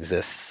reality that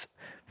exists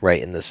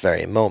right in this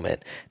very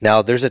moment.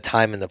 Now, there's a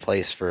time and the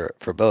place for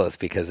both,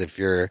 because if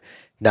you're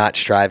not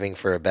striving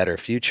for a better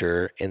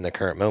future in the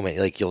current moment,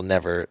 like,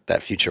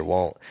 that future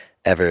won't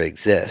ever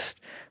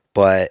exist.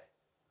 But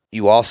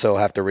you also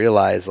have to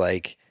realize,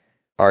 like,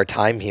 our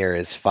time here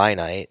is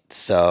finite.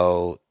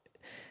 So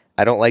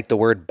I don't like the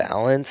word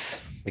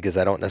balance, because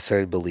I don't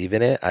necessarily believe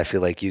in it. I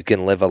feel like you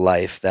can live a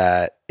life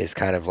that is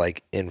kind of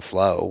like in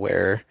flow,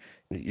 where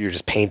you're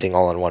just painting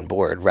all on one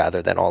board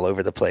rather than all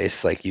over the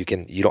place. Like, you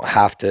don't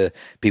have to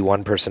be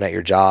one person at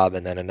your job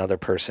and then another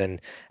person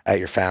at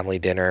your family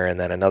dinner and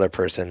then another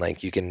person.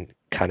 Like, you can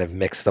kind of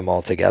mix them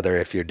all together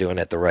if you're doing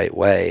it the right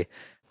way.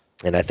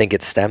 And I think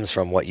it stems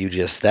from what you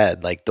just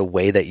said. Like, the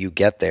way that you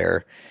get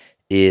there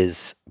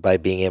is by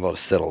being able to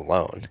sit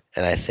alone.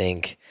 And I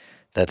think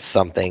that's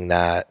something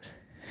that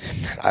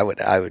I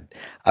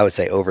would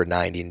say over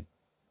 95%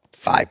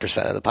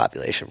 of the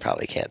population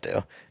probably can't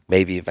do,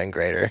 maybe even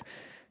greater,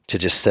 to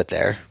just sit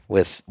there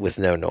with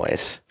no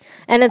noise.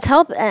 And it's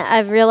helped.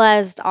 I've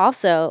realized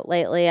also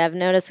lately, I've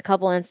noticed a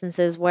couple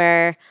instances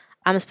where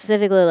I'm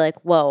specifically like,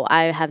 whoa,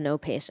 I have no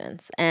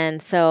patience.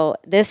 And so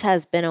this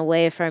has been a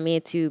way for me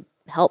to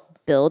help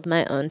build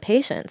my own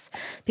patience.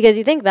 Because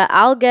you think about it,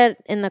 I'll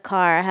get in the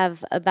car, I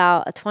have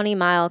about a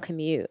 20-mile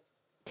commute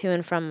to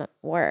and from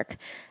work.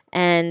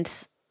 And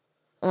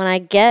when I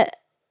get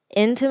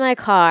into my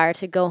car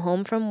to go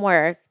home from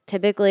work,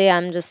 typically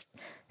I'm just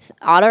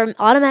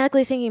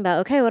automatically thinking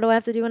about, okay, what do I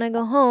have to do when I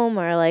go home?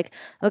 Or like,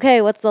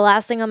 okay, what's the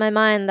last thing on my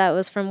mind that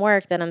was from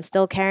work that I'm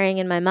still carrying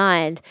in my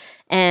mind?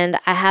 And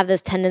I have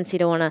this tendency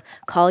to want to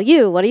call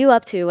you. What are you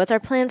up to? What's our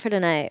plan for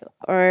tonight?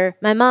 Or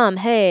my mom,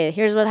 hey,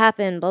 here's what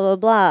happened, blah, blah,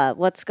 blah.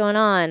 What's going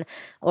on?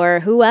 Or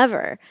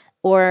whoever.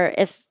 Or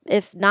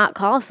if not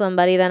call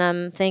somebody, then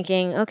I'm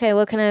thinking, okay,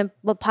 what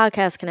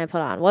podcast can I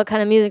put on? What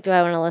kind of music do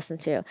I want to listen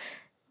to?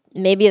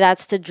 Maybe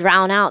that's to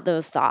drown out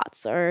those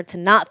thoughts or to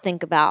not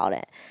think about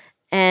it.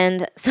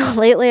 And so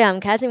lately I'm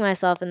catching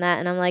myself in that,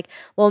 and I'm like,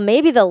 well,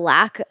 maybe the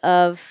lack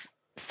of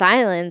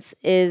silence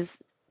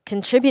is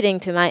contributing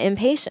to my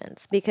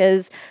impatience,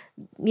 because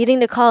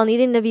needing to call,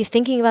 needing to be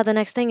thinking about the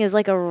next thing is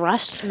like a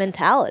rushed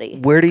mentality.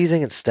 Where do you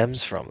think it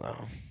stems from,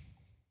 though?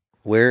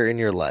 Where in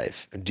your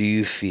life do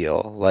you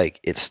feel like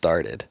it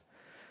started?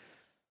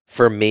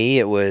 For me,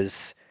 it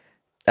was,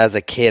 as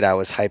a kid, I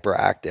was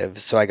hyperactive,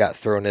 so I got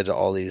thrown into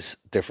all these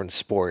different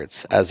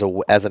sports as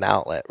an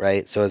outlet,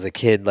 right? So as a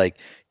kid, like,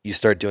 you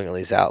start doing all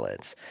these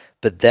outlets.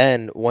 But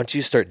then once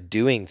you start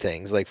doing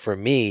things, like for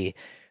me,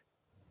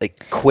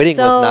 like quitting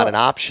was not an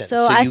option.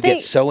 So you get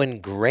so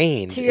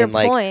ingrained in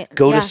like,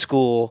 go to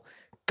school,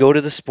 go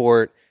to the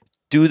sport,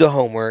 do the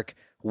homework,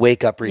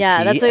 wake up,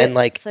 repeat. And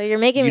like, so you're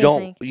making you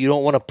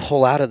don't want to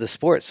pull out of the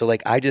sport. So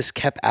like, I just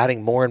kept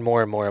adding more and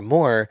more and more and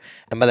more.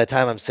 And by the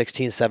time I'm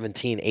 16,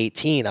 17,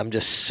 18, I'm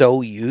just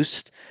so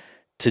used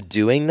to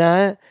doing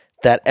that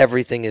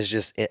everything is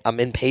just, I'm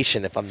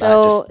impatient if I'm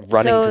not just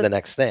running to the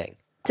next thing.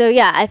 So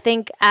yeah, I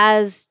think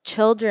as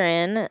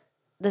children,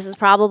 this is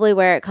probably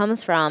where it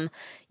comes from.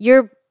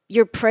 You're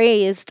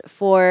praised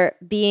for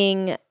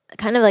being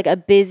kind of like a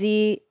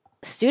busy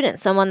student,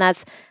 someone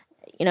that's,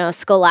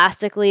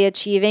 scholastically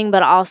achieving,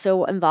 but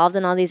also involved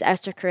in all these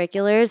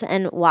extracurriculars.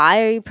 And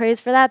why are you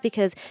praised for that?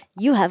 Because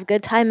you have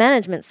good time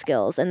management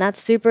skills, and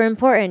that's super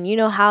important. You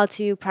know how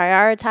to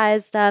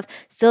prioritize stuff,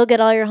 still get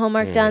all your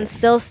homework done,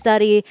 still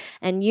study,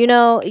 and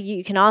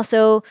you can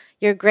also,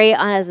 you're great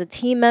as a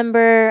team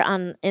member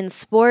in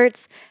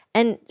sports.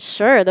 And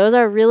sure, those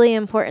are really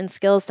important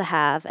skills to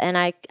have. And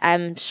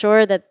I'm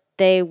sure that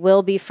they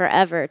will be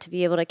forever to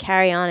be able to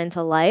carry on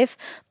into life.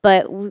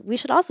 But we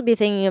should also be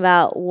thinking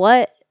about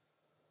what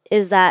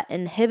is that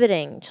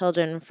inhibiting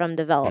children from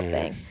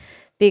developing?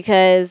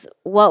 Because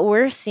what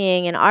we're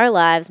seeing in our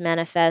lives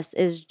manifest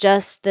is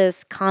just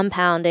this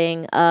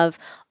compounding of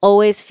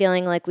always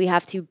feeling like we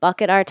have to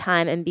bucket our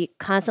time and be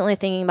constantly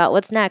thinking about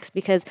what's next.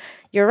 Because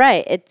you're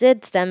right, it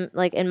did stem,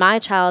 like in my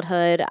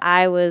childhood,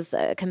 I was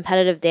a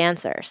competitive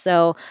dancer.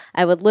 So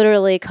I would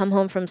literally come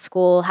home from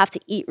school, have to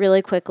eat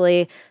really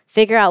quickly,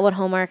 figure out what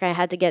homework I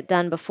had to get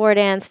done before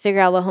dance,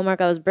 figure out what homework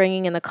I was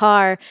bringing in the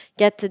car,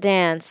 get to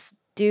dance,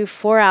 do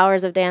 4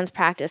 hours of dance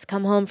practice,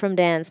 come home from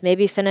dance,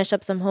 maybe finish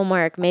up some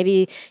homework,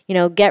 maybe,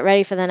 get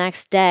ready for the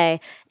next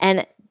day.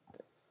 And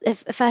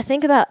if I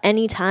think about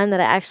any time that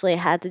I actually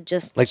had to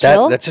just like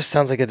chill, that just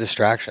sounds like a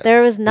distraction.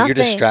 There was nothing.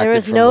 You're distracted there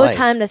was from no life.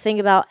 time to think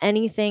about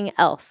anything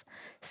else.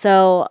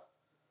 So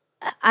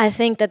I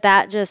think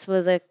that just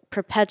was a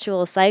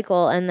perpetual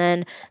cycle. And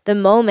then the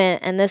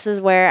moment, and this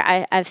is where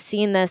I've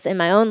seen this in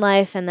my own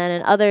life and then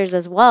in others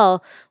as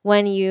well,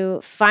 when you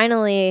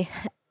finally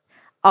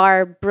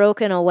are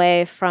broken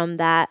away from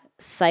that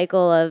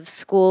cycle of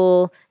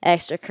school,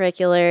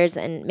 extracurriculars,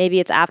 and maybe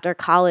it's after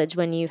college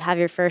when you have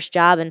your first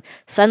job and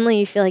suddenly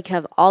you feel like you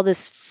have all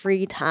this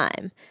free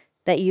time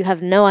that you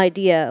have no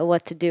idea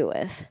what to do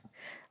with.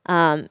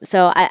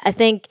 So I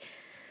think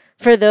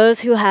for those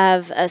who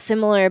have a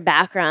similar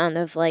background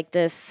of like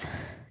this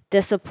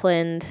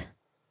disciplined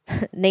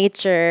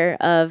nature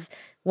of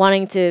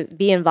wanting to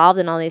be involved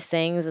in all these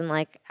things, and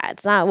like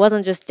it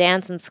wasn't just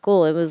dance and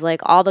school, it was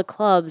like all the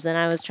clubs, and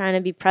I was trying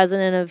to be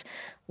president of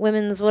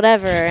women's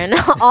whatever and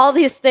all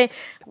these things,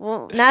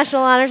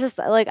 National Honor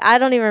Society, like I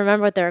don't even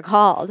remember what they're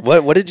called.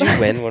 What did you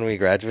win when we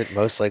graduate?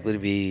 Most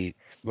likely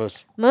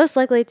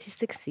to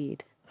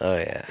succeed. Oh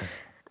yeah.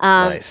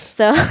 Nice.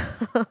 So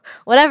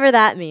whatever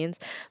that means.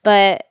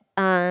 But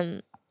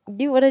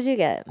what did you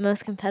get?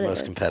 Most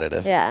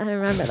competitive. Yeah, I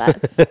remember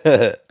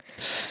that.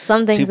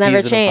 Some things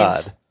never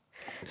change.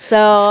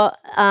 So,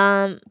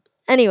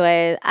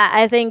 anyway,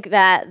 I think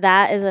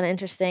that is an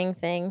interesting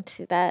thing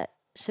that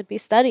should be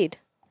studied.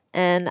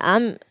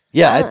 And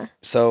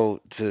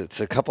so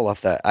to couple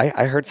off that,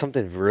 I heard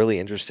something really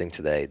interesting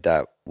today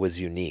that was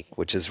unique,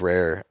 which is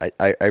rare.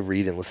 I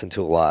read and listen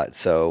to a lot.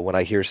 So when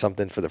I hear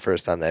something for the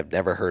first time that I've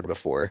never heard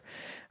before,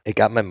 it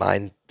got my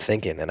mind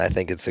thinking. And I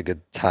think it's a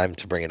good time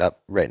to bring it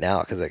up right now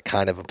because it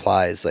kind of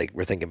applies, like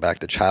we're thinking back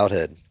to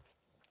childhood.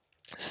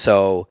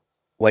 So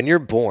when you're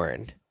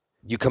born,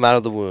 you come out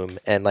of the womb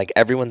and like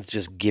everyone's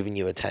just giving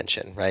you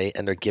attention, right?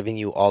 And they're giving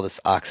you all this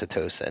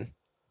oxytocin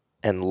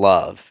and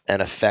love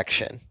and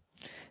affection.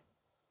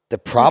 The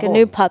problem, like a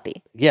new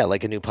puppy. Yeah,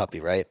 like a new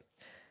puppy, right?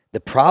 The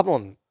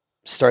problem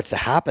starts to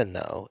happen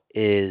though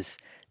is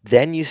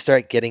then you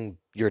start getting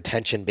your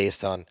attention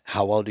based on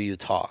how well do you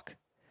talk?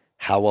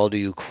 How well do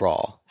you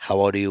crawl? How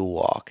well do you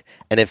walk?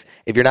 And if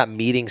you're not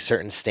meeting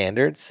certain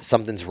standards,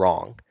 something's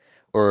wrong.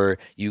 Or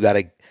you got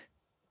to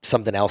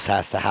something else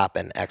has to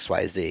happen,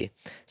 XYZ.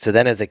 So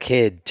then as a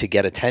kid, to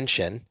get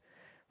attention,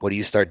 what do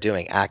you start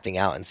doing? Acting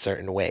out in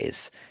certain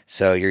ways.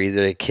 So you're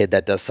either a kid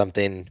that does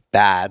something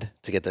bad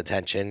to get the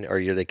attention, or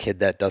you're the kid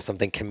that does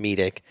something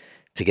comedic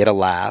to get a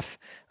laugh,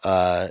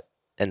 and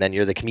then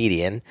you're the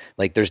comedian.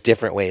 Like there's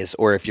different ways.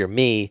 Or if you're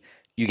me,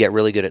 you get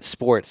really good at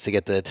sports to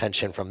get the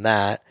attention from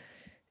that.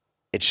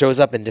 It shows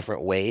up in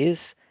different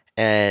ways,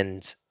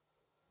 and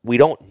we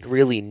don't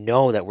really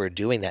know that we're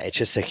doing that. It's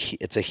just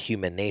it's a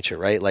human nature,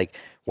 right? Like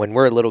when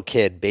we're a little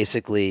kid,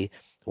 basically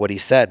what he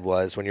said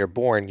was, when you're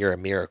born, you're a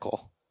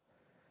miracle,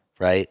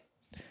 right?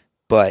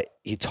 But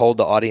he told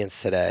the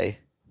audience today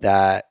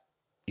that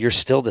you're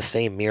still the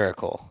same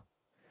miracle,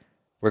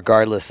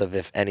 regardless of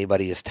if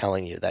anybody is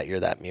telling you that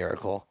you're that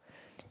miracle.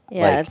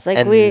 Yeah, it's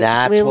like we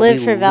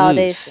live for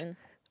validation.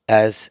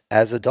 As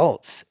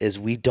adults, is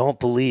we don't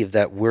believe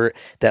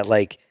that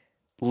like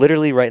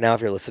literally right now,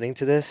 if you're listening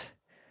to this,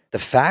 the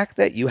fact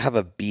that you have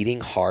a beating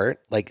heart,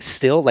 like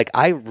still, like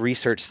I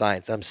research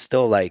science, I'm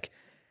still like,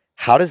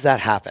 how does that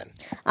happen?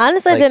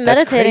 Honestly, like, I've been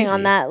meditating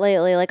on that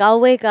lately. Like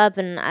I'll wake up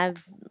and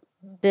I've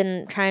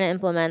been trying to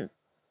implement,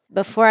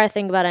 before I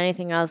think about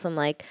anything else, I'm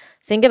like,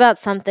 think about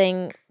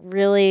something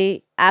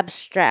really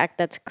abstract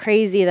that's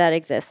crazy that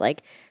exists.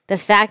 Like the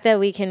fact that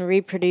we can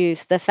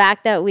reproduce, the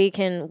fact that we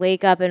can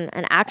wake up and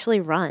actually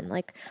run.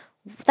 Like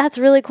that's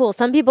really cool.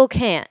 Some people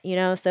can't,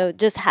 so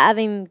just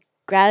having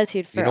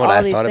gratitude for all these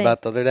things. You know what I thought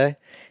about the other day?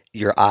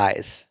 Your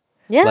eyes.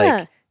 Yeah.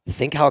 Like,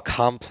 think how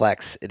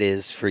complex it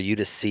is for you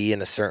to see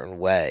in a certain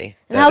way.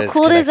 And how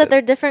cool it is that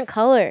they're different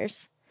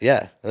colors.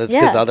 Yeah. That's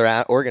because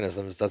other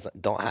organisms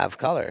don't have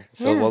color.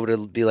 So what would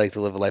it be like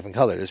to live a life in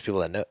color? There's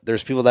people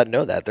that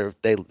know that.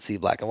 They see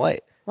black and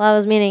white. Well, I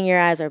was meaning your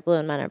eyes are blue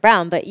and mine are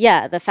brown. But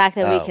yeah, the fact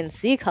that we can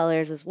see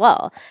colors as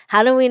well.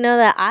 How do we know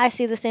that I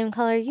see the same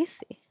color you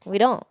see? We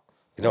don't.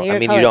 You don't.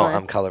 You don't.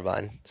 I'm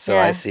colorblind. So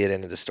I see it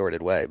in a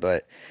distorted way.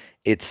 But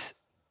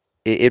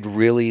it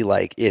really,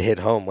 like, it hit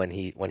home when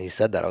he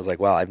said that. I was like,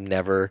 wow, I've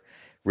never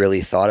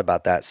really thought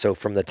about that. So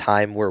from the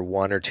time we're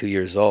 1 or 2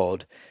 years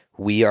old,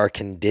 we are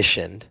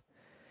conditioned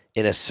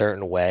in a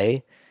certain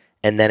way,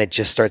 and then it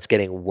just starts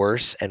getting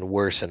worse and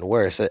worse and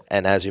worse.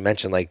 And as you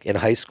mentioned, like in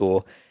high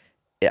school,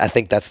 I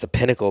think that's the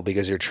pinnacle,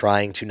 because you're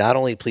trying to not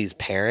only please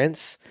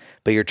parents,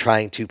 but you're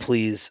trying to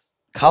please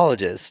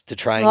colleges to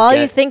try and all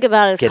you think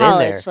about is get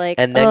college, in there. like,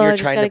 and then you're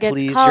trying to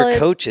please your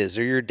coaches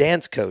or your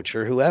dance coach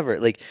or whoever.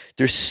 Like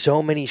there's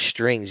so many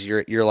strings.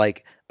 You're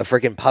like a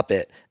freaking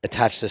puppet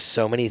attached to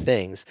so many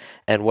things.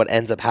 And what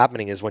ends up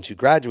happening is once you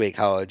graduate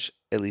college,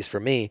 at least for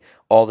me,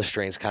 all the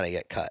strings kind of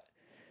get cut,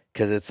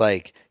 because it's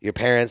like your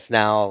parents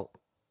now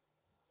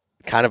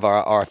kind of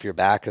are off your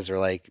back, because they're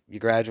like, you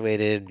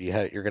graduated,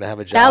 you're gonna have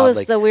a job. That was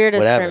like, the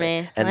weirdest whatever. for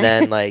me. And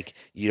then like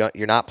you're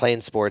not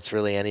playing sports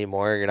really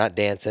anymore. You're not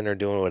dancing or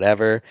doing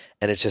whatever,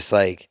 and it's just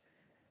like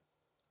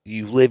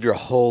you live your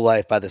whole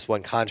life by this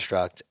one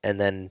construct. And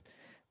then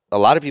a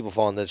lot of people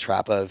fall into the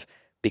trap of,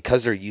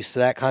 because they're used to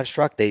that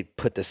construct, they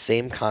put the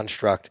same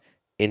construct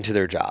into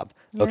their job.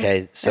 Yeah.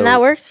 Okay, so and that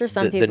works for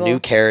some people. The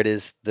new carrot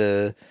is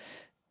the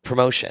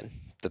promotion.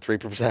 The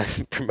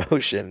 3%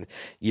 promotion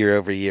year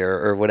over year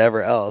or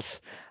whatever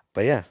else.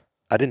 But yeah,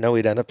 I didn't know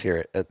we'd end up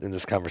here in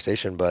this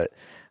conversation, but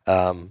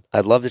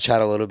I'd love to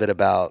chat a little bit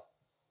about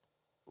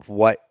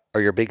what are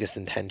your biggest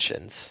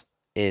intentions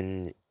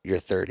in your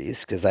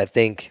 30s. Because I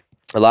think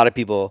a lot of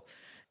people,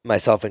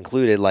 myself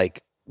included,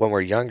 like when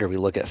we're younger, we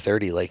look at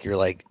 30 like you're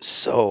like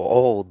so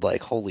old,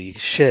 like holy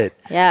shit.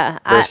 Yeah.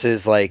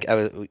 Versus like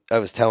I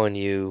was telling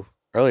you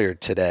earlier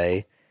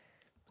today,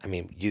 I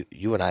mean,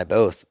 you and I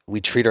both, we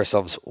treat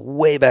ourselves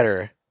way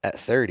better at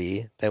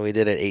 30 than we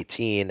did at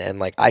 18. And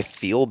like, I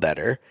feel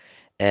better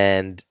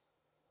and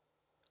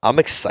I'm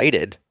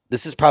excited.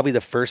 This is probably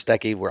the first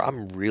decade where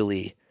I'm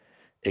really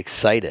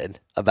excited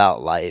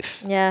about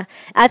life. Yeah.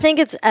 I think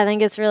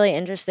it's really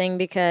interesting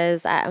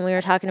because and we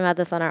were talking about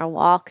this on our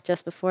walk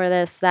just before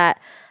this,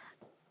 that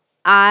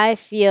I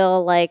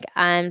feel like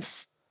I'm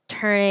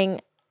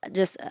turning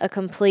just a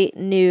complete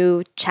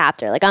new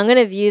chapter. Like I'm going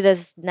to view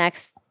this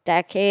next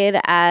decade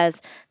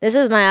as this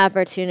is my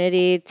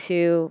opportunity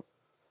to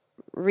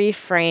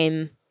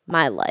reframe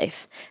my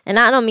life. And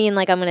I don't mean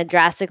like I'm going to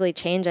drastically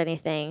change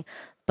anything,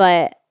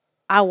 but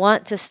I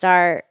want to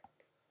start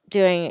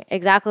doing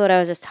exactly what I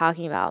was just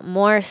talking about.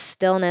 More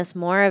stillness,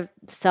 more of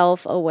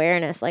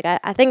self-awareness. Like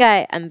I think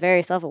I'm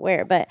very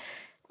self-aware, but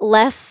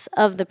less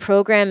of the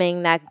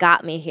programming that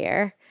got me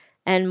here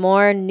and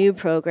more new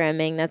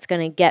programming that's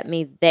going to get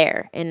me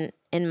there in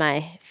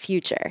my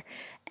future.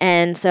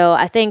 And so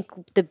I think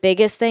the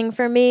biggest thing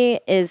for me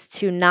is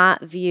to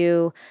not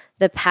view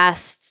the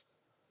past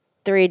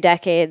 3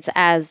 decades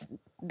as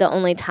the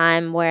only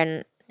time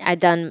when I've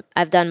done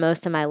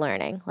most of my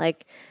learning.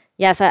 Like,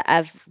 yes,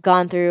 I've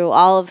gone through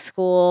all of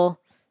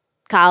school,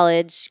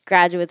 college,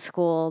 graduate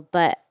school,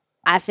 but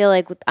I feel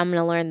like I'm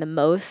going to learn the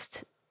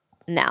most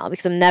now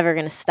because I'm never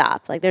going to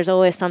stop. Like, there's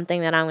always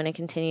something that I'm going to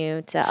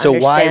continue to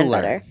understand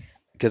better.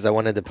 Because I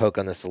wanted to poke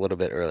on this a little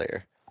bit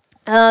earlier.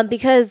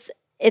 Because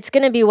it's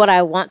going to be what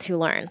I want to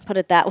learn, put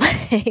it that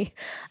way.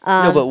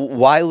 No, but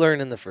why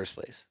learn in the first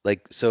place?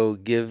 Like, so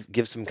give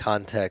some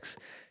context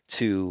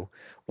to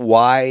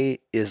why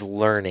is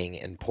learning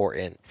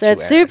important? So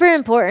it's super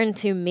important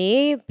to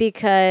me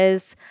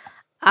because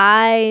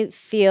I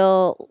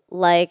feel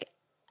like,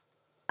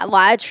 well,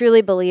 I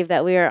truly believe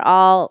that we are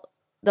all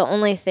the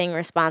only thing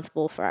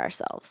responsible for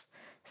ourselves.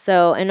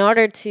 So in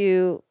order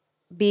to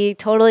be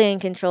totally in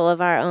control of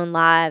our own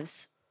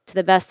lives to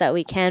the best that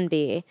we can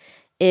be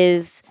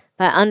is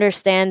by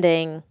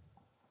understanding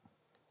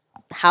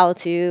how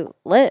to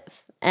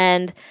live.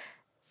 And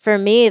for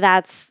me,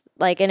 that's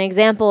like an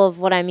example of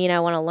what I mean I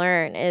want to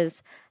learn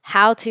is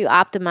how to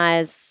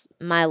optimize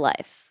my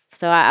life.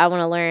 So I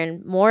want to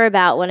learn more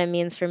about what it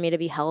means for me to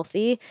be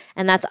healthy.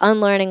 And that's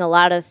unlearning a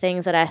lot of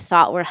things that I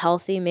thought were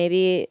healthy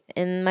maybe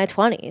in my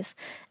 20s.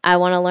 I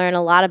want to learn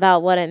a lot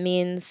about what it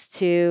means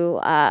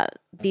to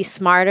be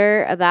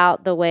smarter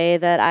about the way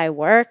that I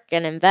work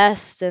and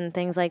invest and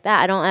things like that.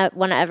 I don't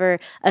want to ever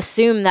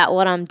assume that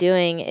what I'm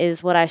doing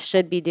is what I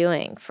should be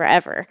doing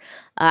forever.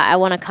 I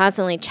want to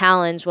constantly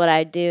challenge what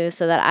I do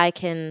so that I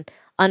can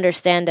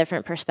understand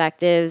different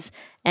perspectives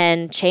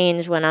and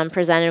change when I'm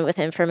presented with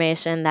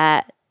information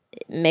that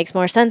makes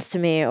more sense to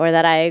me or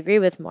that I agree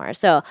with more.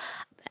 So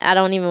I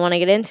don't even want to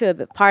get into it,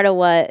 but part of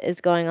what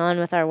is going on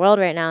with our world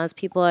right now is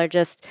people are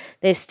just,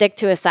 they stick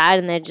to a side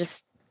and they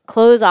just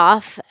close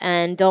off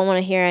and don't want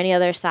to hear any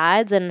other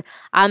sides. And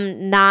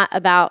I'm not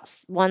about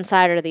one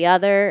side or the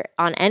other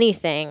on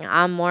anything.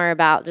 I'm more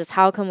about just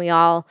how can we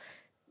all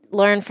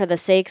learn for the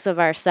sakes of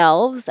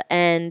ourselves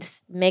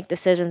and make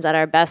decisions that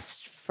are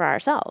best for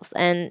ourselves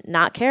and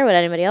not care what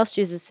anybody else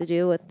chooses to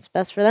do, what's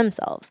best for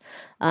themselves.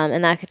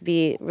 And that could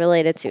be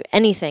related to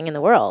anything in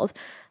the world.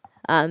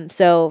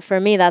 So for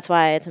me, that's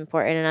why it's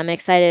important. And I'm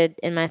excited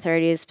in my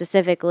 30s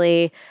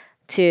specifically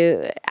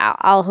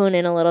I'll hone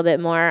in a little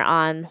bit more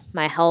on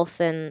my health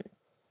and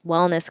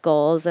wellness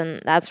goals.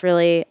 And that's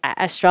really,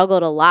 I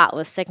struggled a lot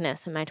with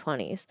sickness in my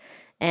 20s.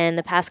 And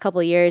the past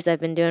couple of years, I've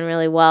been doing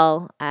really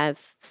well.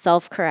 I've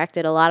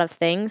self-corrected a lot of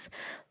things,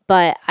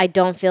 but I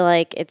don't feel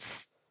like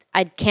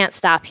I can't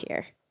stop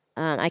here.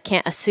 I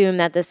can't assume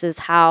that this is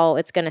how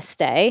it's going to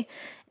stay.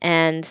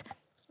 And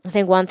I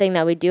think one thing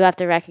that we do have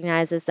to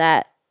recognize is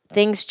that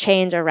things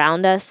change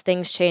around us,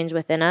 things change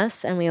within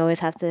us, and we always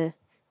have to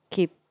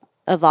keep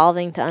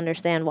evolving to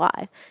understand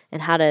why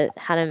and how to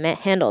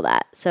handle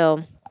that.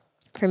 So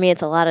for me,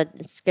 it's going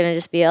to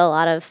just be a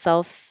lot of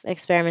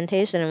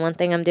self-experimentation. And one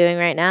thing I'm doing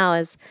right now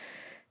is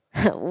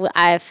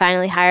I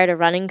finally hired a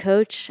running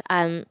coach.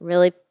 I'm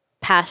really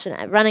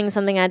passionate. Running is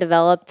something I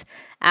developed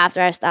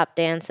after I stopped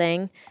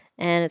dancing,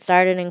 and it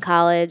started in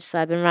college. So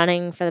I've been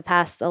running for the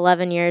past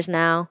 11 years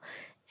now,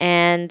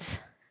 and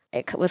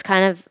it was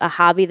kind of a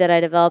hobby that I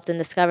developed and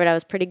discovered I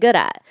was pretty good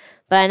at,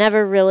 but I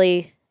never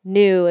really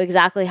knew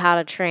exactly how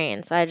to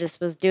train. So I just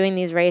was doing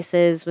these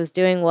races, was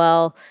doing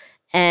well,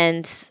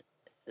 and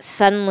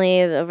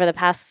suddenly over the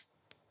past,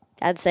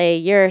 I'd say, a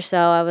year or so,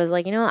 I was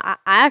like, I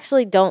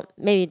actually don't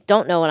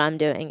know what I'm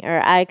doing,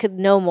 or I could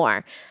know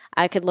more.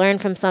 I could learn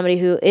from somebody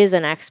who is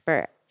an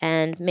expert,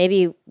 and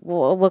maybe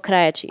what could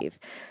I achieve?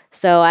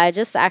 So I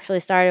just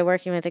actually started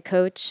working with a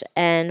coach,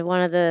 and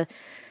one of the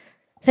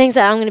things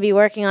that I'm going to be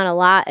working on a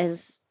lot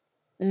is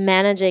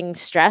managing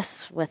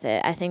stress with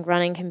it. I think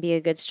running can be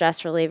a good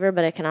stress reliever,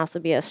 but it can also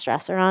be a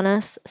stressor on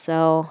us.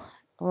 So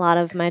a lot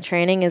of my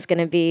training is going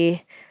to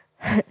be...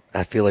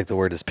 I feel like the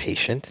word is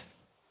patient.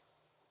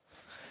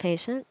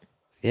 Patient?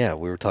 Yeah,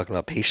 we were talking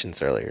about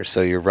patience earlier.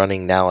 So you're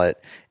running now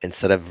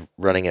instead of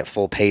running at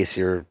full pace,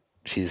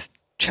 she's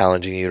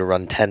challenging you to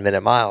run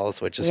 10-minute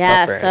miles, which is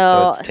tougher.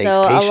 So it takes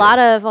patience. A lot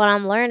of what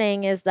I'm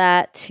learning is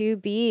that to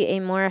be a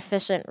more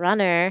efficient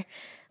runner,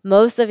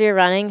 most of your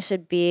running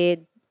should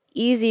be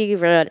easy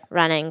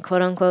running,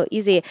 quote unquote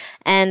easy.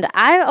 And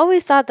I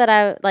always thought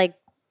that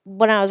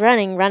when I was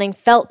running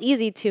felt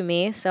easy to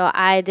me. So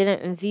I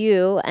didn't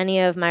view any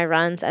of my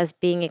runs as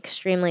being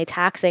extremely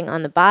taxing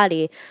on the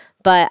body.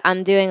 But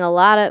I'm doing a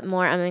lot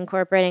more. I'm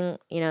incorporating,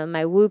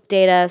 my Whoop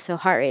data, so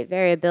heart rate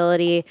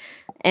variability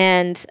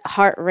and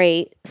heart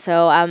rate.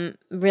 So I'm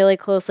really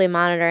closely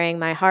monitoring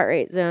my heart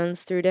rate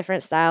zones through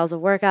different styles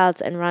of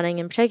workouts and running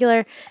in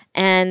particular.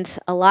 And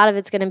a lot of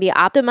it's going to be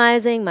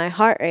optimizing my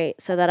heart rate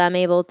so that I'm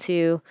able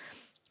to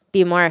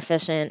be more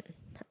efficient.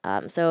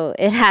 So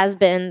it has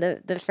been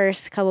the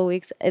first couple of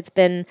weeks, it's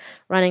been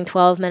running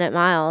 12-minute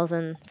miles.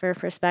 And for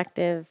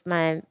perspective,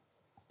 my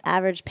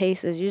average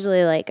pace is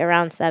usually like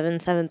around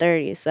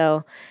 7:30.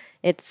 So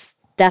it's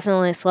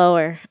definitely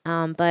slower,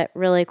 but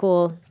really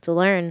cool to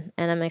learn.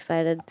 And I'm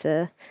excited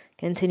to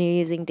continue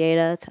using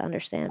data to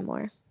understand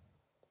more.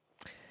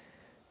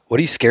 What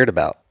are you scared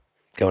about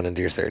going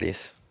into your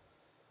 30s?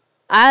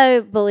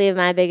 I believe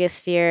my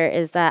biggest fear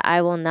is that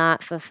I will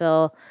not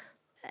fulfill,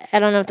 I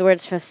don't know if the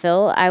word's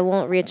fulfill, I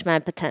won't reach my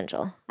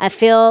potential. I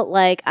feel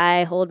like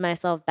I hold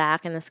myself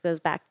back, and this goes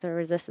back to the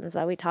resistance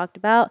that we talked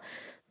about.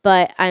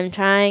 But I'm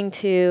trying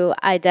to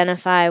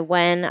identify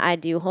when I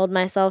do hold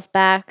myself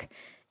back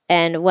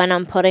And when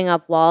I'm putting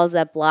up walls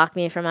that block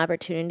me from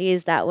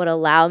opportunities that would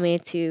allow me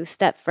to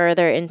step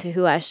further into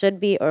who I should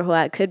be or who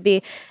I could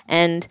be.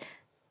 And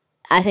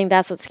I think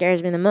that's what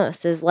scares me the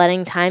most, is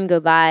letting time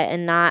go by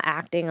and not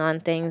acting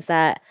on things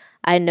that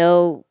I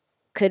know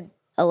could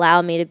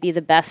allow me to be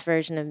the best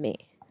version of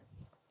me,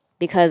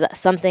 because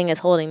something is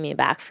holding me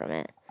back from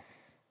it.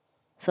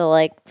 So,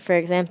 like, for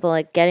example,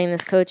 like getting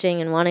this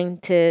coaching and wanting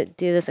to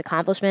do this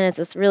accomplishment, it's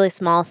this really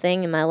small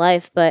thing in my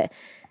life, but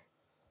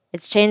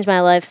it's changed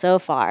my life so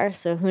far.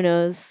 So who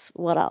knows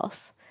what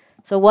else?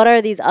 So what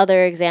are these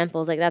other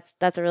examples? Like,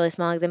 that's a really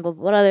small example.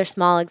 But what other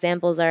small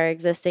examples are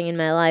existing in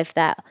my life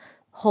that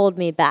hold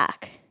me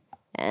back?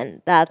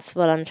 And that's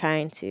what I'm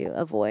trying to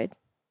avoid.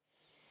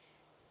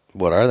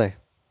 What are they?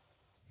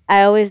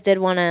 I always did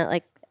want to,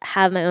 like,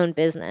 have my own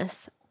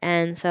business.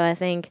 And so I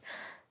think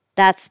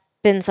that's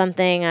been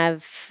something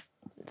I've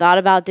thought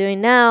about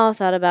doing now,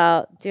 thought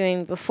about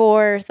doing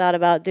before, thought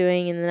about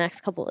doing in the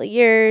next couple of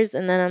years.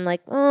 And then I'm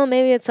like, oh,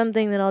 maybe it's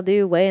something that I'll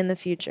do way in the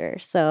future.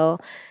 So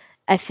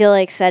I feel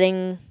like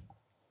setting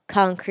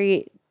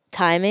concrete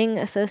timing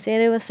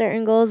associated with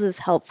certain goals is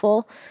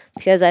helpful,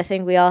 because I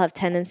think we all have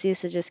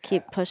tendencies to just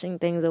keep pushing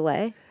things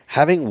away.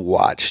 Having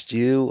watched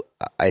you,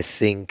 I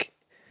think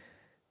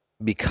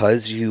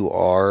because you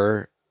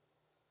are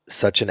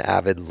such an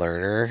avid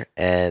learner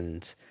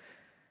and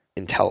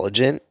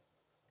intelligent,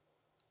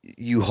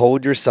 you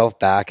hold yourself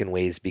back in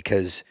ways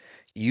because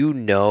you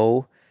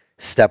know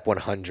step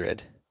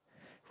 100,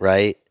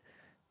 right?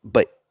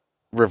 But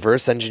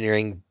reverse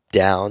engineering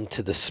down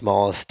to the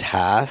smallest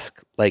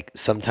task, like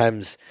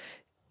sometimes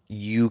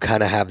you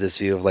kind of have this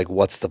view of like,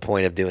 what's the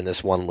point of doing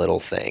this one little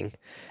thing?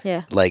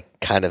 Yeah. Like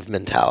kind of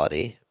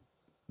mentality,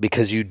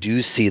 because you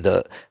do see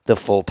the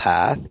full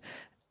path.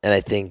 And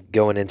I think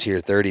going into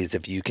your 30s,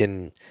 if you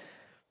can,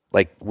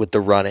 like with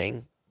the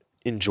running,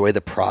 enjoy the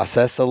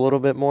process a little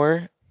bit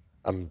more.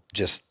 I'm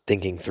just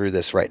thinking through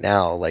this right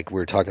now. Like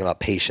we're talking about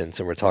patience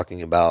and we're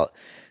talking about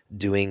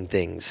doing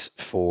things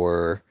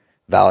for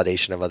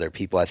validation of other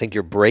people. I think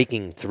you're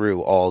breaking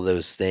through all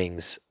those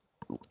things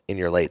in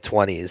your late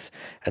 20s,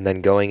 and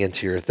then going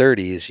into your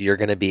 30s, you're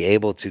going to be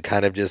able to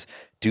kind of just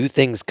do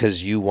things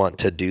because you want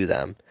to do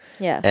them.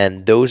 Yeah.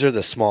 And those are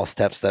the small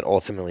steps that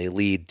ultimately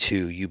lead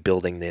to you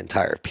building the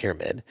entire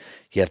pyramid.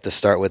 You have to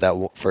start with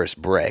that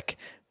first brick.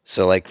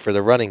 So like for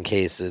the running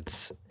case,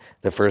 it's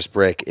the first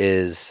brick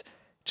is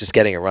just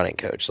getting a running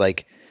coach.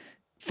 Like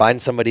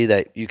find somebody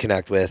that you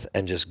connect with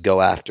and just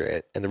go after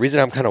it. And the reason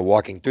I'm kind of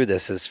walking through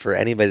this is for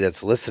anybody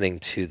that's listening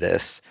to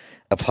this,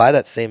 apply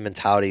that same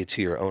mentality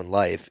to your own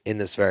life in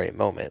this very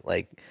moment.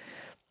 Like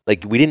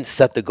we didn't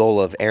set the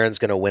goal of Aaron's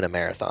going to win a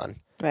marathon.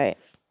 Right.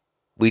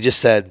 We just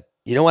said,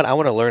 you know what? I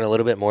want to learn a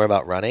little bit more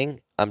about running.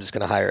 I'm just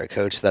going to hire a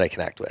coach that I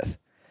connect with.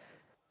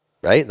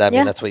 Right? I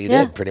mean, that's what you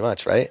did pretty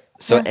much, right?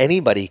 So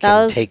anybody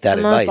can take that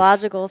advice. That was the most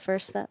logical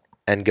first step.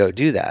 And go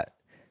do that.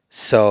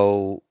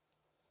 So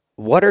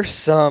what are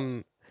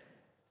some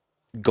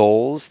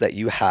goals that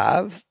you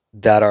have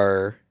that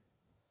are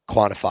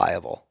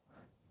quantifiable?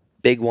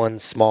 Big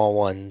ones, small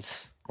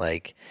ones,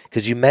 like,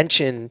 because you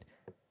mentioned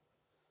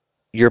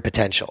your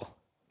potential,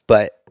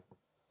 but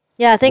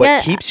I think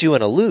what keeps you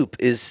in a loop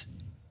is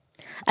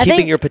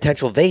keeping your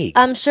potential vague.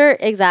 I'm sure,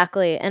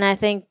 exactly. And I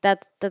think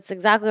that's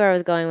exactly where I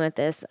was going with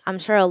this. I'm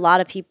sure a lot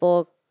of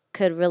people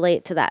could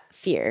relate to that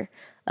fear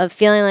of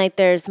feeling like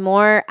there's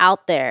more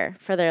out there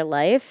for their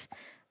life,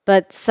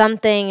 but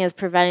something is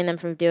preventing them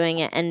from doing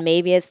it. And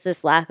maybe it's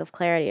this lack of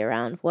clarity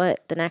around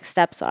what the next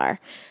steps are.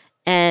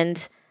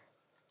 And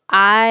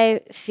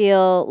I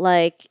feel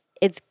like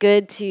it's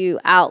good to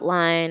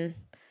outline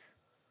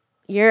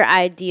your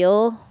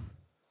ideal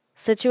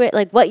situation,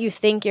 like what you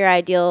think your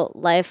ideal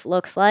life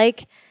looks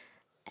like,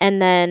 and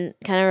then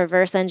kind of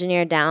reverse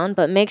engineer down,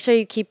 but make sure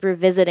you keep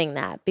revisiting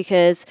that,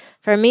 because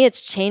for me,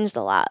 it's changed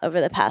a lot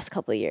over the past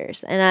couple of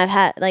years. And I've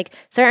had like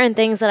certain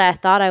things that I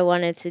thought I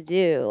wanted to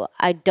do,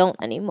 I don't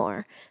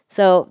anymore.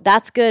 So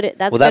that's good.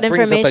 That's good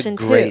information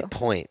too. That brings up a great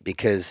point,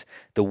 because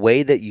the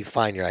way that you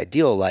find your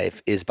ideal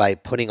life is by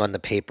putting on the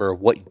paper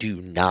what you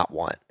do not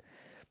want.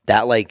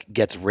 That like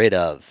gets rid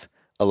of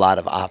a lot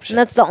of options. And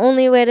that's the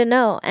only way to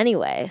know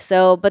anyway.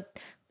 So, but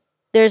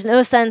there's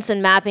no sense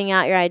in mapping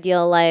out your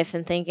ideal life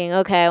and thinking,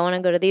 okay, I want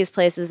to go to these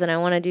places and I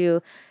want to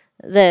do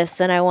this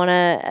and I want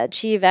to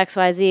achieve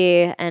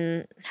XYZ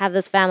and have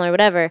this family or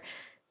whatever,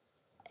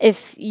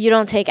 if you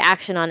don't take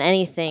action on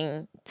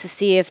anything to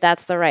see if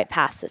that's the right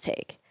path to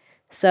take.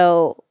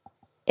 So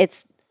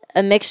it's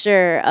a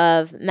mixture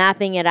of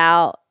mapping it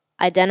out,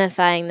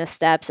 identifying the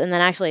steps, and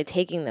then actually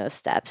taking those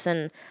steps.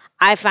 And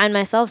I find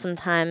myself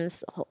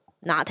sometimes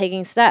not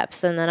taking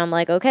steps. And then I'm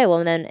like, okay,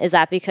 well, then is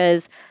that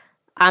because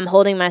I'm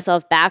holding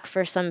myself back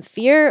for some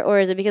fear, or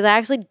is it because I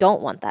actually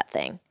don't want that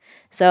thing?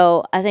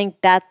 So I think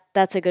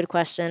that's a good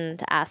question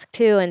to ask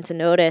too, and to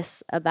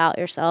notice about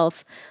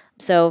yourself.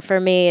 So for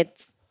me,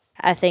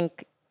 I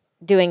think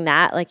doing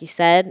that, like you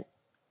said,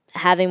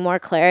 having more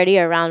clarity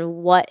around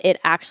what it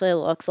actually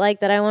looks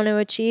like that I want to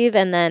achieve,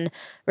 and then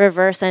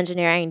reverse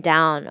engineering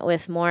down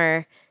with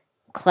more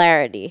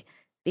clarity.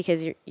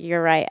 because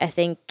you're right. I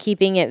think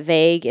keeping it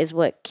vague is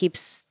what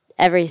keeps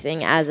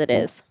everything as it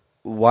is.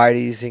 Why do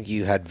you think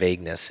you had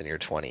vagueness in your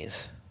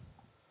 20s?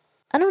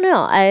 I don't know.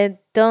 I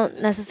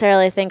don't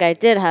necessarily think I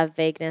did have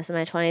vagueness in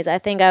my 20s. I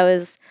think I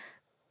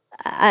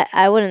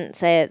wouldn't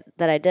say it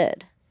that I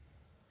did.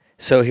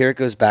 So here it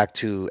goes back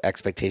to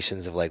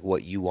expectations of like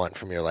what you want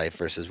from your life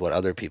versus what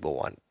other people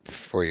want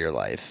for your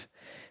life.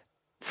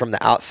 From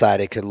the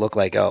outside, it could look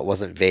like, oh, it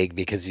wasn't vague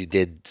because you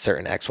did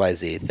certain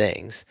XYZ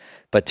things.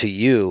 But to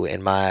you,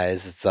 in my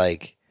eyes, it's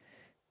like,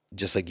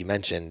 just like you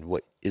mentioned,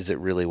 what is it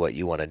really what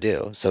you want to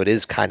do? So it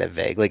is kind of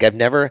vague. Like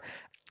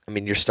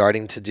you're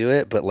starting to do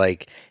it, but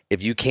like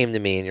if you came to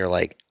me and you're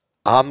like,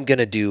 I'm going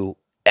to do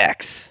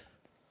X.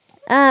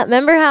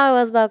 Remember how I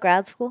was about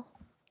grad school?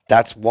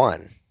 That's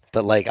one.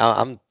 But like,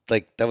 I'm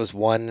like, that was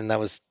one and that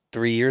was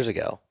 3 years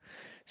ago.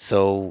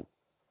 So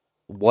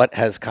what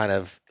has kind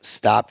of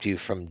stopped you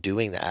from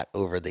doing that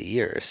over the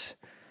years?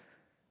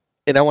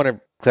 And I want to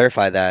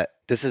clarify that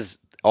it's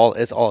all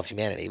of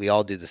humanity. We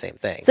all do the same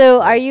thing.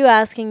 So are you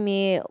asking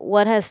me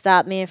what has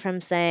stopped me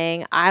from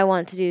saying I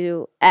want to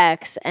do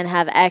X and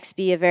have X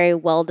be a very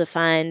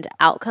well-defined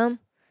outcome?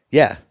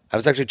 Yeah. I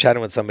was actually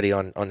chatting with somebody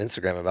on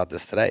Instagram about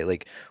this today.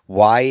 Like,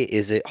 why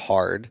is it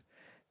hard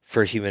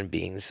for human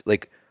beings?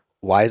 Like,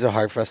 why is it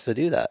hard for us to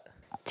do that?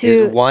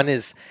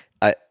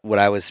 What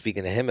I was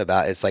speaking to him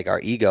about, it's like our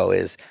ego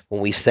is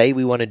when we say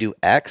we want to do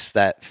X,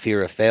 that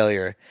fear of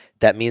failure,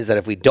 that means that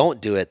if we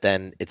don't do it,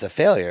 then it's a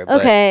failure.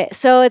 Okay,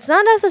 so it's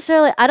not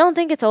necessarily, I don't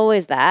think it's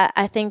always that.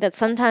 I think that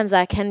sometimes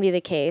that can be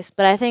the case,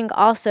 but I think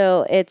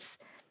also it's,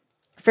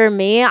 for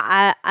me,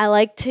 I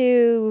like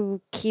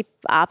to keep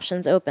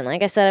options open.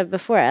 Like I said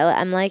before,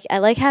 I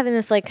like having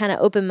this like kind of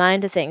open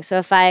mind to things. So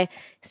if I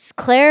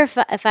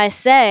clarify, if I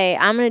say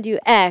I'm going to do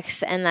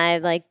X and I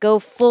like go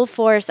full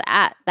force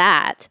at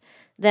that,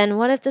 then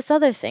what if this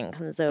other thing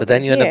comes over? But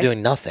then you end up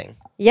doing nothing.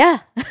 Yeah,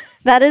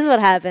 that is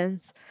what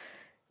happens.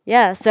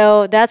 Yeah,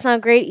 so that's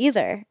not great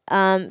either.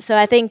 So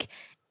I think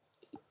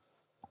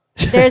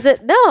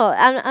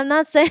I'm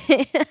not saying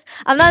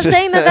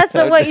that that's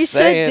what you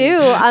should do.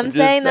 I'm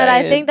saying that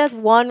I think that's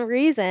one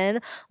reason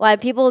why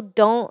people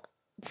don't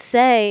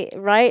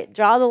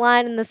draw the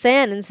line in the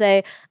sand and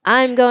say,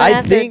 I'm going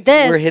after this. I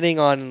think we're hitting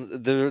on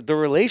the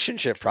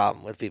relationship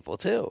problem with people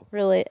too.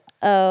 Really?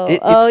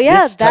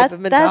 This type of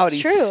mentality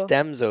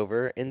stems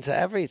over into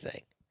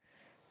everything.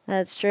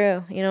 That's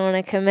true. You don't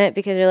want to commit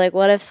because you're like,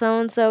 what if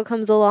so-and-so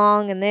comes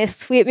along and they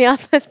sweep me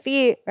off my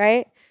feet,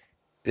 right?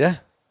 Yeah.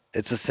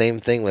 It's the same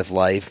thing with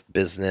life,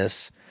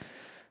 business,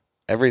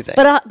 everything.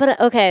 But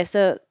okay,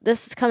 so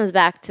this comes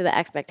back to the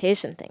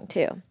expectation thing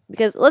too.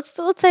 Because let's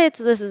say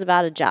this is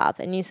about a job,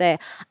 and you say,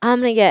 I'm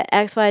gonna get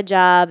XY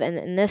job and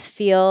in this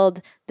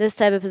field, this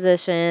type of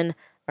position,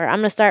 or I'm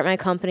gonna start my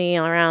company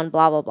around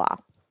blah blah blah.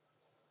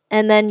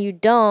 And then you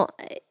don't,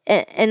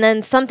 and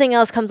then something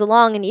else comes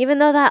along, and even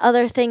though that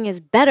other thing is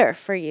better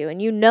for you,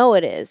 and you know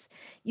it is,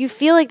 you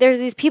feel like there's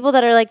these people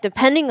that are like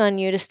depending on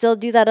you to still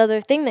do that other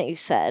thing that you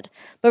said.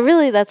 But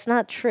really, that's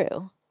not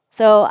true.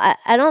 So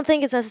I don't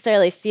think it's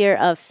necessarily fear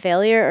of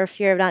failure or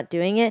fear of not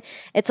doing it.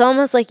 It's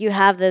almost like you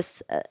have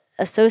this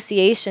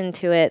association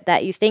to it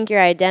that you think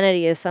your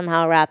identity is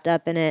somehow wrapped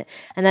up in it,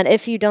 and that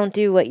if you don't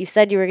do what you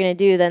said you were going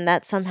to do, then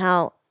that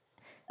somehow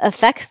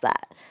affects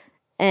that.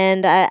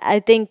 And I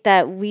think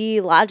that we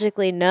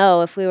logically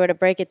know, if we were to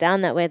break it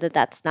down that way, that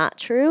that's not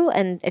true.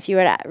 And if you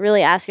were to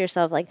really ask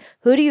yourself, like,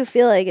 who do you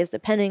feel like is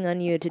depending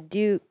on you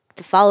to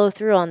follow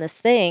through on this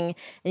thing,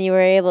 and you were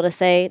able to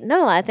say,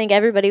 no, I think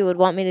everybody would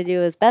want me to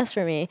do what's best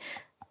for me,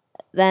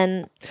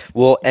 then...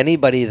 Well,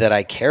 anybody that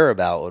I care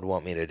about would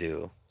want me to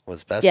do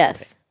what's best for me.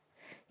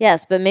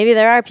 Yes, but maybe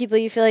there are people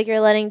you feel like you're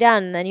letting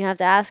down, and then you have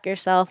to ask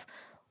yourself,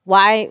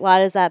 why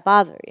does that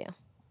bother you?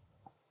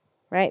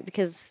 Right?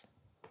 Because...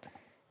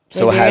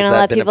 So maybe you're has going to that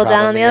let been people a down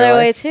problem on the in your other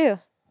way life? too.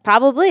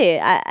 Probably.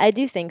 I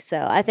do think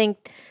so. I think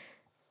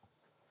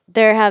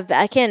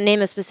I can't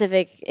name a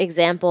specific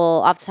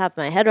example off the top of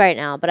my head right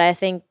now, but I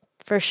think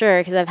for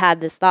sure, because I've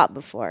had this thought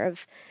before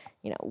of,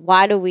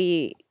 why do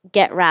we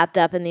get wrapped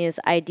up in these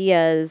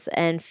ideas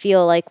and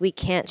feel like we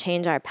can't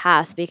change our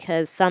path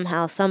because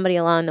somehow somebody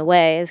along the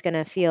way is going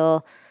to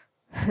feel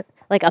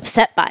like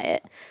upset by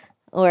it?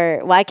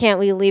 Or why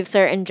can't we leave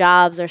certain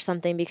jobs or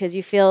something because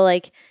you feel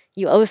like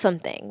you owe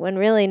something, when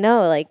really,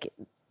 no, like,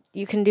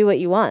 you can do what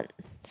you want.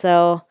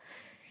 So,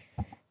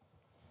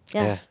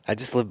 yeah. I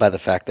just live by the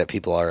fact that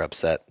people are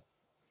upset.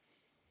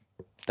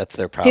 That's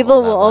their problem.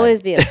 People will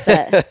always be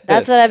upset.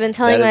 That's what I've been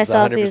telling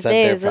myself these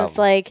days. It's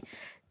like,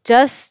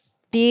 just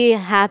be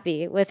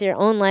happy with your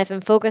own life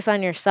and focus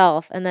on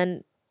yourself. And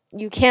then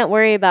you can't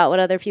worry about what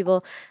other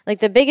people, like,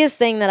 the biggest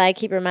thing that I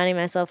keep reminding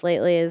myself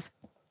lately is,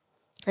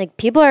 like,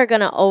 people are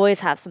going to always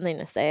have something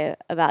to say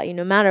about you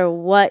no matter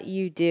what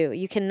you do.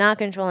 You cannot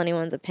control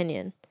anyone's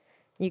opinion.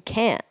 You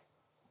can't.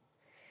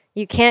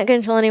 You can't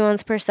control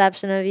anyone's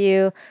perception of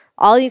you.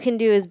 All you can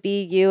do is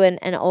be you and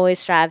always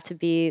strive to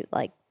be,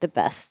 like, the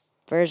best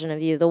version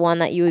of you, the one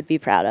that you would be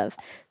proud of.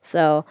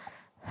 So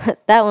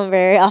that went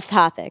very off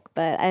topic,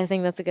 but I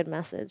think that's a good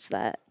message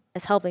that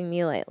is helping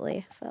me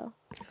lately. So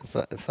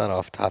It's not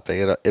off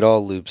topic. It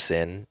all loops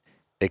in.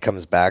 It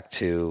comes back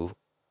to,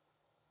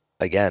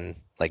 again,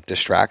 like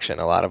distraction,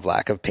 a lot of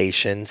lack of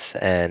patience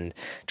and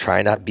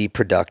trying to be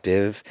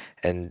productive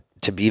and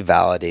to be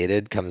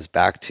validated comes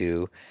back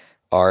to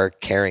our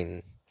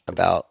caring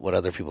about what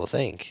other people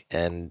think.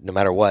 And no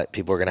matter what,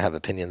 people are going to have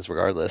opinions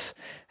regardless.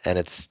 And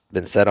it's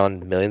been said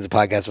on millions of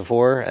podcasts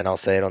before, and I'll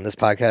say it on this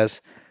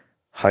podcast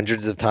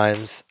hundreds of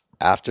times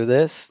after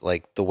this.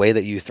 Like, the way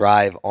that you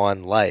thrive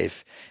on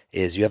life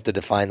is you have to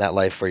define that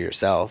life for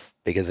yourself.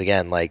 Because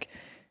again, like,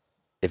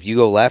 if you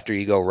go left or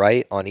you go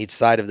right on each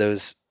side of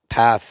those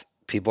paths,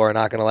 people are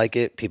not going to like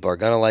it. People are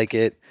going to like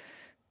it.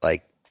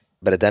 Like,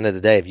 but at the end of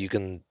the day, if you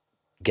can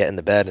get in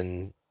the bed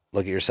and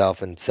look at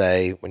yourself and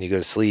say, when you go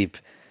to sleep,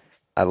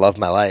 I love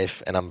my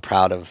life and I'm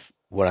proud of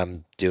what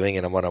I'm doing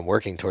and what I'm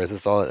working towards.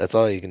 That's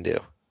all you can do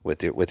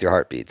with your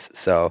heartbeats.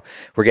 So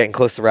we're getting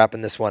close to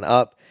wrapping this one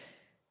up.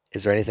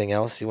 Is there anything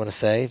else you want to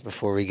say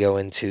before we go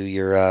into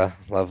your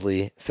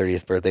lovely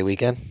 30th birthday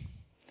weekend?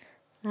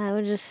 I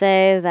would just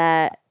say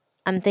that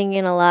I'm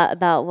thinking a lot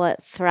about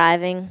what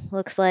thriving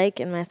looks like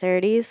in my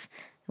 30s,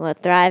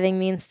 what thriving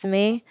means to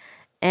me.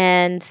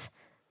 And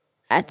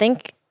I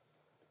think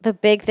the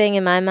big thing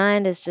in my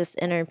mind is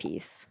just inner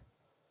peace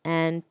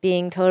and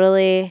being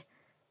totally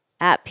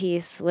at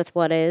peace with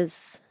what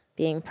is,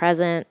 being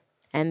present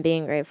and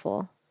being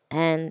grateful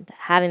and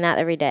having that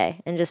every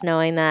day and just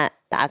knowing that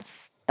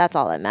that's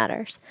all that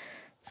matters.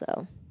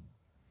 So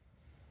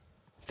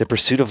the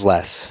pursuit of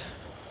less.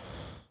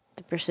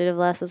 The pursuit of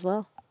less as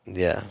well.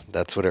 Yeah,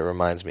 that's what it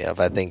reminds me of.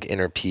 I think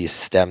inner peace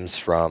stems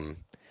from,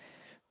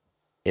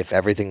 if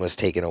everything was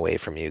taken away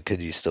from you,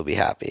 could you still be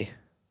happy?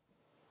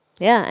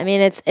 Yeah, I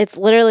mean, it's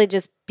literally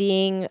just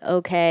being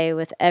okay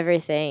with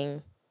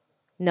everything,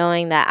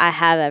 knowing that I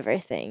have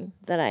everything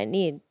that I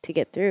need to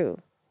get through,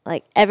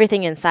 like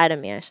everything inside of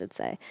me, I should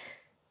say.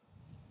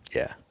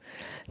 Yeah.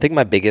 I think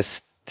my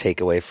biggest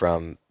takeaway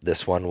from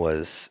this one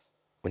was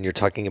when you're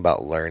talking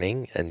about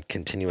learning and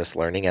continuous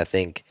learning, I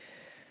think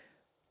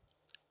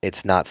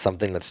it's not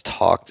something that's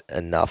talked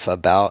enough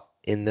about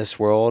in this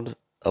world.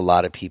 A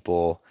lot of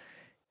people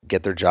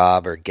get their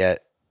job or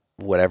get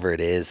whatever it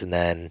is, and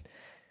then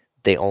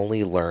they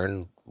only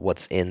learn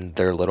what's in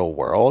their little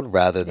world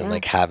rather than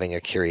like having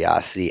a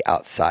curiosity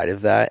outside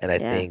of that. And I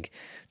think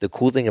the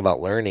cool thing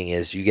about learning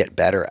is you get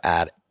better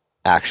at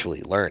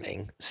actually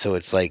learning. So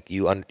it's like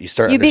you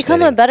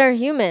become a better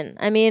human.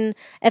 I mean,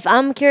 if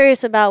I'm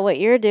curious about what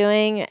you're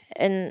doing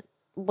and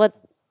what,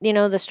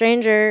 the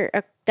stranger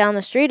down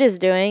the street is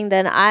doing,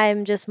 then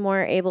I'm just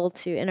more able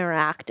to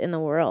interact in the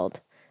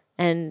world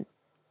and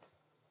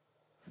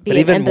be. But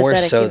even more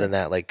so than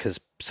that, like, because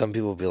some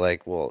people will be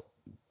like, well,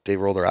 they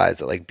roll their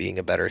eyes at like being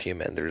a better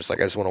human. They're just like,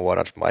 I just want to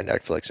watch my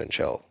Netflix and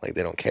chill. Like,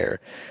 they don't care.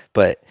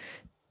 But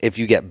if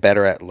you get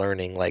better at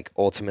learning, like,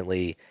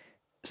 ultimately,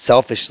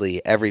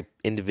 selfishly, every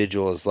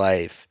individual's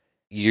life,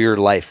 your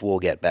life will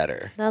get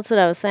better. That's what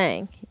I was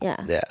saying.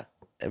 Yeah.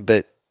 Yeah.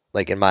 But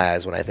like, in my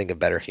eyes, when I think of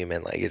better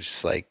human, like, it's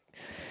just like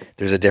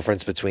there's a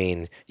difference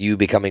between you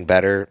becoming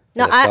better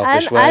in a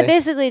selfish way. I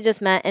basically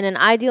just meant in an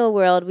ideal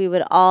world, we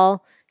would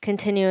all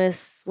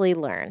continuously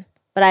learn.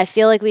 But I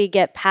feel like we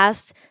get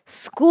past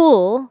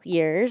school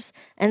years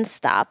and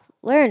stop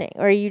learning,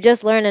 or you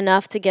just learn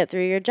enough to get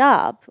through your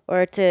job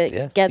or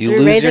to get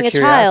through raising a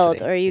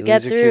child, or you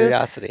get through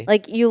curiosity.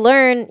 Like you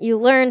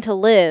learn to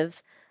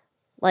live,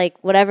 like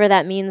whatever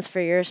that means for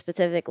your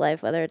specific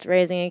life, whether it's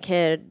raising a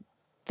kid,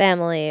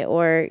 family,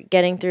 or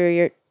getting through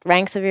your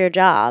ranks of your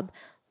job.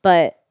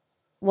 But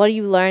what are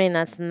you learning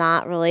that's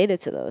not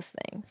related to those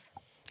things?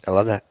 I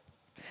love that.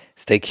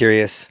 Stay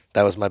curious.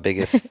 That was my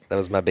biggest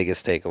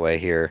takeaway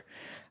here,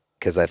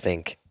 because I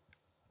think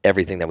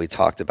everything that we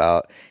talked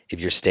about, if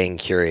you're staying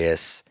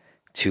curious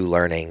to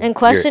learning and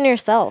question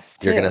yourself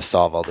too, you're going to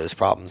solve all those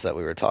problems that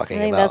we were talking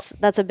about. I think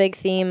that's a big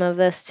theme of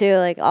this too,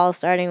 like all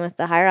starting with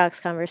the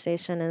Hyrox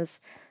conversation is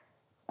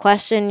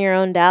question your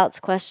own doubts,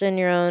 question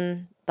your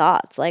own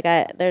thoughts. Like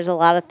there's a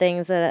lot of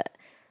things that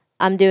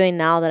I'm doing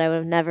now that I would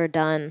have never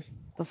done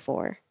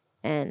before,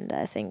 and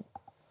I think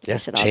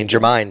change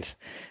your mind.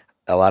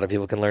 A lot of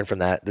people can learn from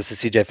that. This is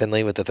CJ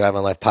Finley with the Thrive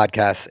on Life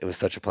podcast. It was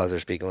such a pleasure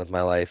speaking with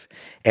my life.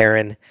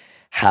 Aaron,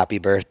 happy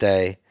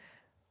birthday.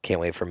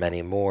 Can't wait for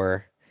many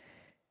more.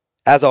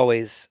 As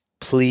always,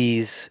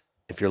 please,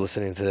 if you're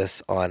listening to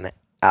this on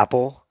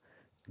Apple,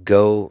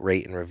 go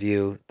rate and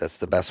review. That's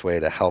the best way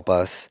to help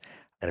us.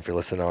 And if you're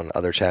listening on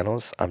other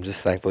channels, I'm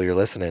just thankful you're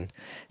listening.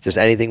 If there's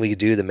anything we could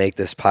do to make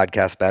this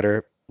podcast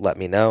better, let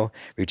me know.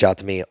 Reach out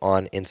to me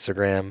on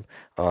Instagram,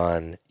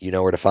 you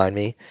know where to find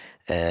me.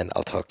 And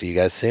I'll talk to you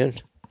guys soon.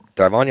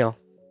 Thrive on, y'all.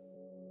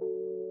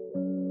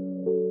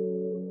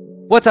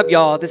 What's up,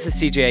 y'all? This is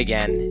CJ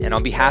again. And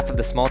on behalf of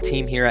the small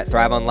team here at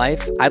Thrive on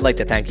Life, I'd like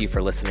to thank you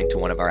for listening to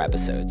one of our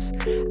episodes.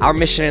 Our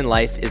mission in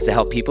life is to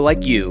help people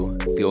like you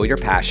fuel your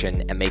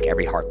passion and make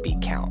every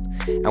heartbeat count.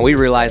 And we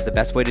realize the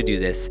best way to do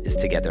this is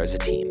together as a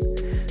team.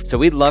 So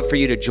we'd love for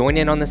you to join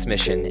in on this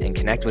mission and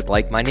connect with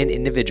like-minded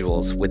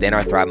individuals within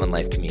our Thrive on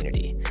Life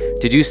community.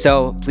 To do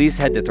so, please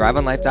head to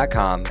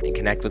thriveonlife.com and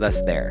connect with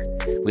us there.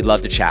 We'd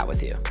love to chat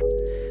with you.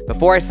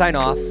 Before I sign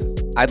off,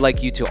 I'd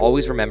like you to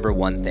always remember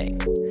one thing.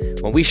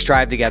 When we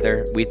strive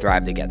together, we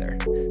thrive together.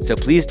 So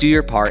please do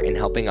your part in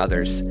helping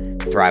others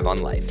thrive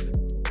on life.